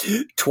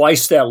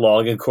 twice that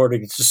long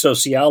according to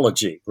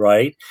sociology,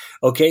 right?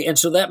 Okay, and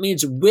so that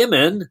means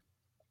women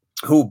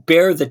who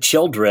bear the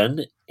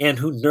children and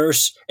who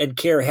nurse and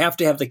care have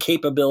to have the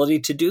capability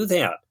to do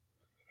that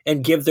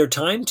and give their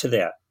time to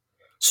that.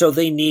 So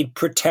they need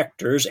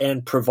protectors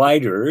and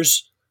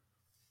providers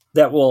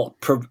that will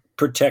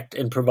protect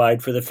and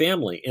provide for the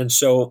family. And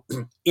so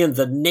in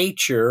the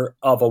nature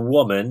of a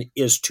woman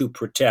is to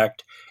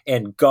protect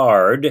and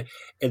guard.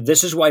 And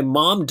this is why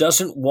mom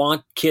doesn't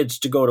want kids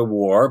to go to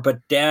war,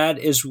 but dad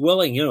is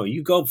willing,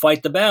 you go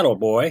fight the battle,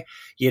 boy,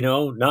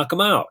 knock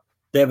them out.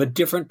 They have a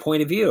different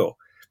point of view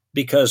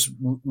because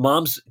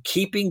mom's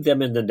keeping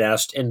them in the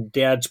nest and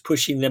dad's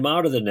pushing them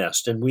out of the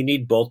nest. And we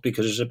need both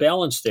because there's a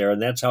balance there. And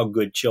that's how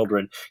good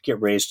children get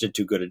raised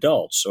into good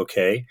adults.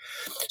 Okay.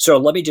 So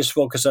let me just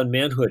focus on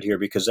manhood here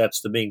because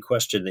that's the main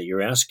question that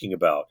you're asking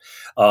about.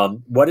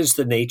 What is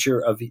the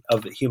nature of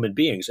human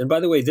beings? And by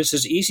the way, this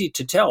is easy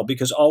to tell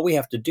because all we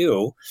have to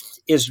do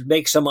is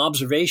make some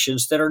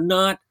observations that are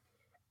not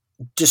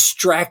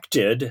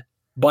distracted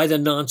by the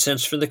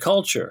nonsense from the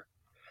culture.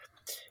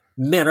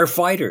 Men are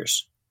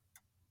fighters.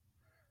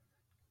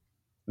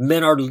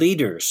 Men are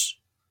leaders.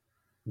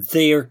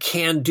 They are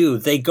can-do.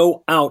 They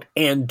go out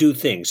and do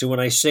things. And when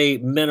I say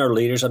men are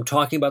leaders, I'm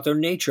talking about their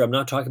nature. I'm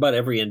not talking about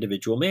every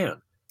individual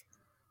man.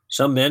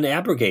 Some men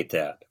abrogate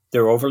that.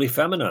 They're overly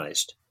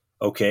feminized,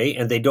 okay?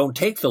 And they don't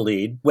take the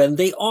lead when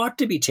they ought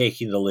to be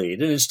taking the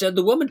lead. And instead,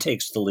 the woman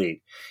takes the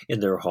lead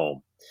in their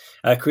home.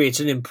 Creates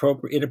an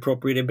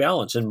inappropriate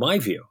imbalance, in my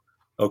view,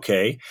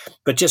 okay?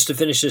 But just to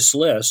finish this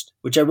list,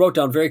 which I wrote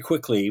down very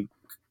quickly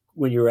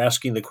when you were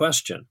asking the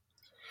question,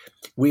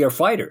 we are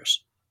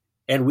fighters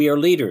and we are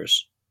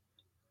leaders.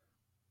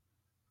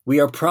 We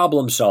are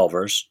problem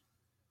solvers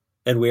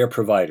and we are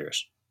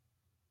providers.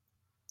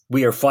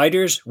 We are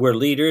fighters, we're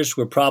leaders,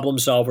 we're problem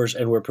solvers,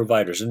 and we're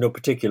providers in no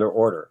particular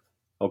order.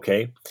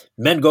 Okay?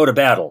 Men go to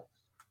battle.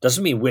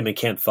 Doesn't mean women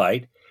can't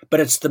fight,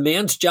 but it's the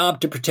man's job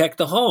to protect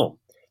the home.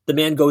 The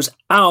man goes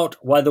out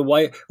while the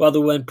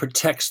woman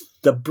protects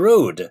the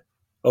brood.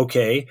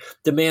 Okay?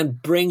 The man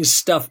brings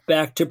stuff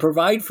back to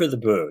provide for the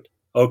brood.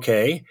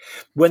 Okay?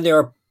 When there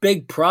are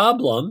big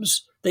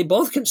problems, they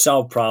both can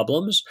solve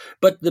problems,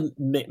 but the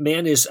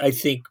man is, I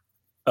think,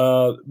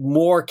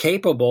 more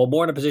capable,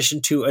 more in a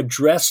position to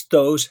address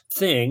those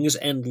things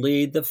and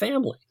lead the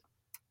family.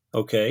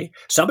 Okay?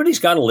 Somebody's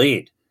got to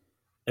lead.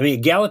 I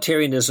mean,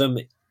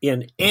 egalitarianism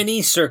in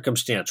any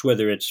circumstance,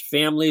 whether it's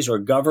families or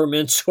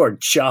governments or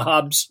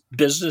jobs,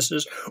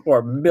 businesses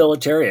or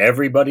military,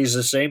 everybody's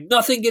the same.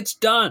 Nothing gets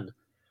done.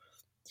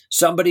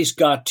 Somebody's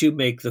got to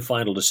make the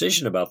final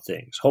decision about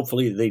things.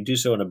 Hopefully they do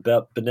so in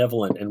a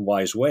benevolent and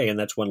wise way, and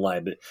that's one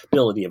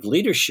liability of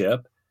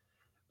leadership.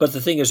 But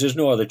the thing is, there's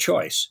no other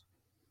choice,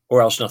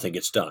 or else nothing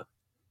gets done.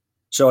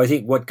 So I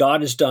think what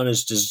God has done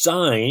is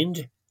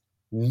designed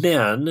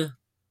men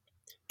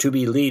to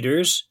be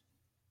leaders,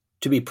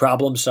 to be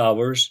problem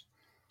solvers,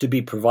 to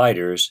be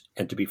providers,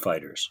 and to be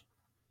fighters.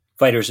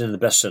 Fighters in the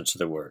best sense of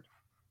the word.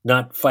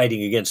 Not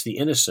fighting against the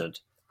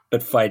innocent,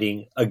 but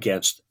fighting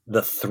against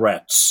the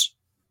threats.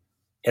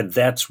 And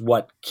that's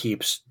what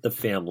keeps the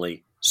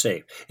family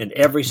safe. And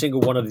every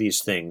single one of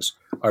these things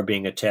are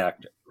being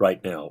attacked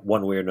right now,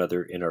 one way or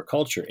another in our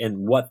culture.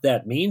 And what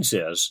that means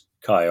is,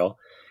 Kyle,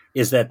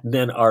 is that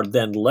men are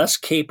then less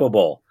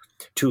capable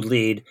to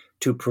lead,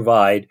 to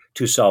provide,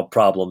 to solve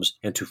problems,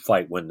 and to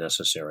fight when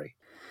necessary.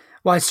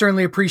 Well, I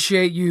certainly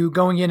appreciate you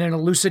going in and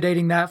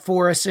elucidating that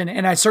for us.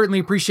 And I certainly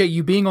appreciate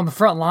you being on the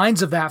front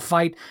lines of that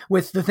fight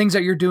with the things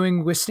that you're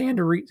doing with Stand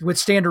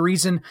to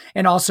Reason,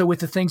 and also with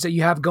the things that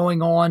you have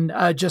going on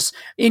just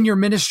in your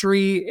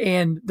ministry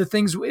and the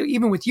things,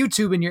 even with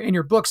YouTube and in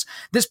your books.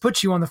 This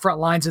puts you on the front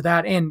lines of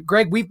that. And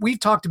Greg, we've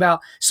talked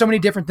about so many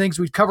different things.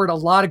 We've covered a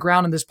lot of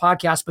ground in this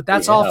podcast, but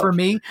that's all for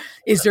me.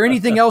 Is there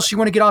anything else you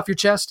want to get off your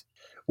chest?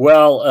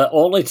 Well,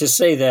 only to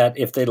say that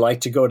if they'd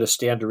like to go to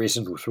Stand to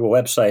Reason's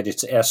website,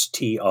 it's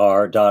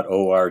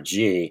str.org,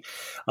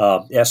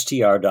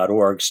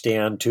 str.org,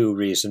 Stand to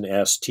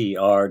Reason,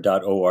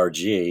 str.org.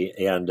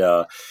 And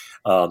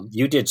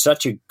you did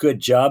such a good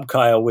job,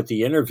 Kyle, with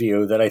the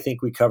interview that I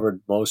think we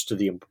covered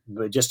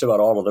just about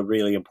all of the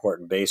really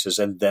important bases,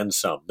 and then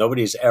some.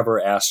 Nobody's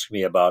ever asked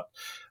me about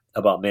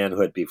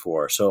manhood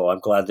before, so I'm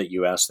glad that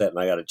you asked that, and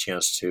I got a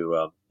chance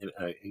to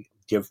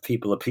give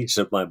people a piece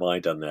of my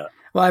mind on that.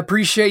 Well, I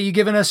appreciate you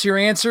giving us your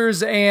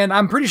answers, and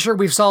I'm pretty sure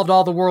we've solved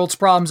all the world's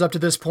problems up to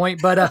this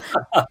point. But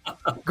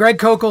Greg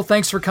Koukl,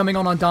 thanks for coming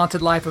on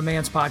Undaunted Life of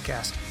Man's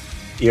podcast.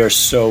 You're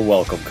so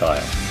welcome,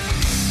 Kyle.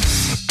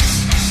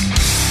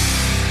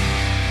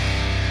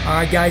 All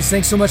right, guys,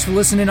 thanks so much for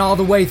listening all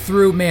the way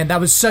through. Man,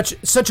 that was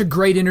such a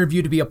great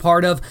interview to be a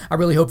part of. I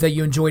really hope that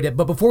you enjoyed it.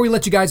 But before we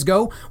let you guys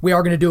go, we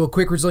are going to do a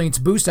quick resilience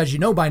boost. As you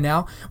know by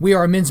now, we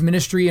are a men's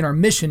ministry, and our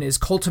mission is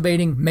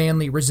cultivating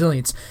manly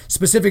resilience.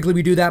 Specifically,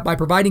 we do that by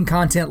providing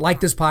content like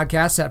this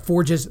podcast that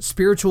forges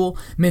spiritual,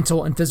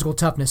 mental, and physical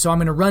toughness. So I'm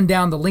going to run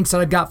down the links that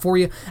I've got for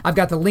you. I've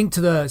got the link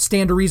to the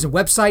Stand to Reason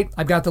website.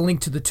 I've got the link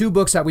to the 2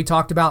 books that we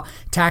talked about,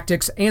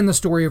 Tactics and The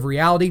Story of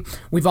Reality.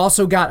 We've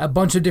also got a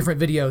bunch of different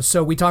videos.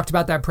 So we talked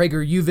about that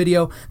PragerU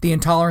video, The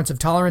Intolerance of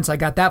Tolerance. I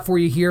got that for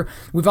you here.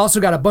 We've also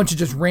got a bunch of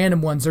just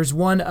random ones. There's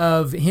one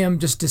of him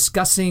just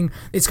discussing,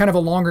 it's kind of a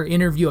longer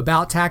interview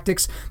about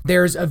tactics.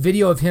 There's a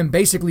video of him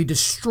basically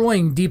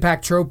destroying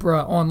Deepak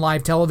Chopra on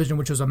live television,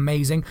 which was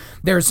amazing.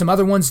 There's some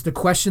other ones, The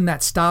Question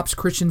That Stops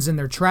Christians in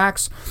Their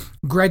Tracks,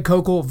 Greg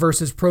Koukl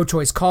versus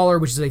Pro-Choice Caller,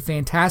 which is a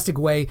fantastic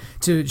way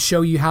to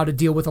show you how to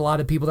deal with a lot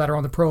of people that are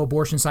on the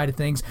pro-abortion side of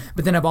things.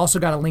 But then I've also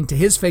got a link to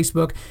his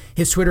Facebook,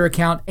 his Twitter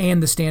account,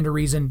 and the Stand to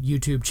Reason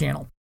YouTube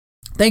channel.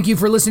 Thank you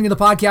for listening to the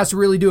podcast. I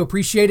really do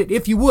appreciate it.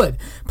 If you would,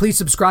 please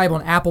subscribe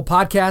on Apple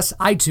Podcasts,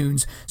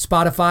 iTunes,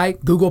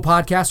 Spotify, Google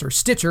Podcasts, or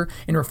Stitcher,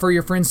 and refer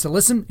your friends to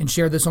listen and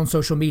share this on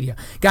social media.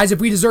 Guys, if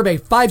we deserve a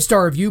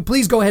 5-star review,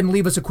 please go ahead and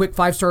leave us a quick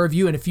 5-star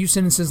review and a few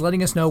sentences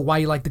letting us know why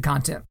you like the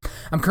content.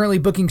 I'm currently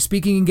booking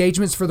speaking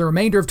engagements for the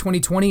remainder of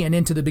 2020 and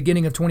into the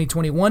beginning of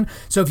 2021.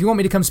 So if you want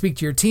me to come speak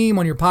to your team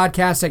on your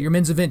podcast at your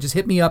men's event, just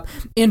hit me up,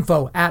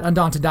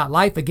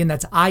 info@undaunted.life. Again,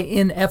 that's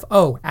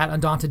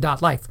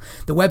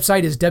info@undaunted.life. The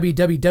website is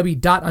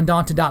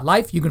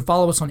www.undaunted.life. You can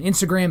follow us on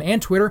Instagram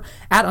and Twitter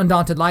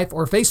 @UndauntedLife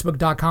or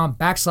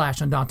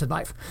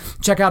Facebook.com/UndauntedLife.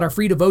 Check out our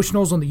free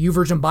devotionals on the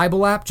YouVersion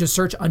Bible app. Just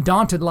search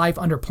Undaunted Life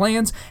under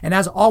plans. And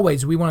as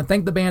always, we want to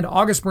thank the band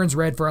August Burns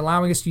Red for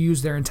allowing us to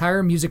use their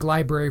entire music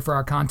library for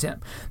our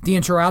content. The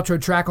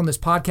intro-outro track on this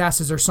podcast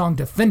is their song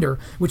Defender,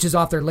 which is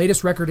off their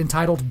latest record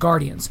entitled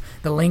Guardians.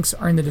 The links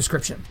are in the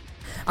description.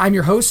 I'm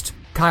your host,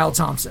 Kyle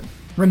Thompson.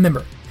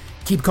 Remember,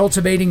 keep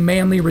cultivating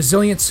manly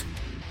resilience.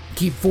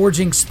 Keep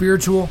forging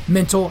spiritual,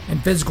 mental,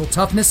 and physical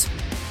toughness.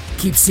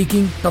 Keep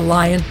seeking the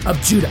Lion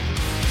of Judah.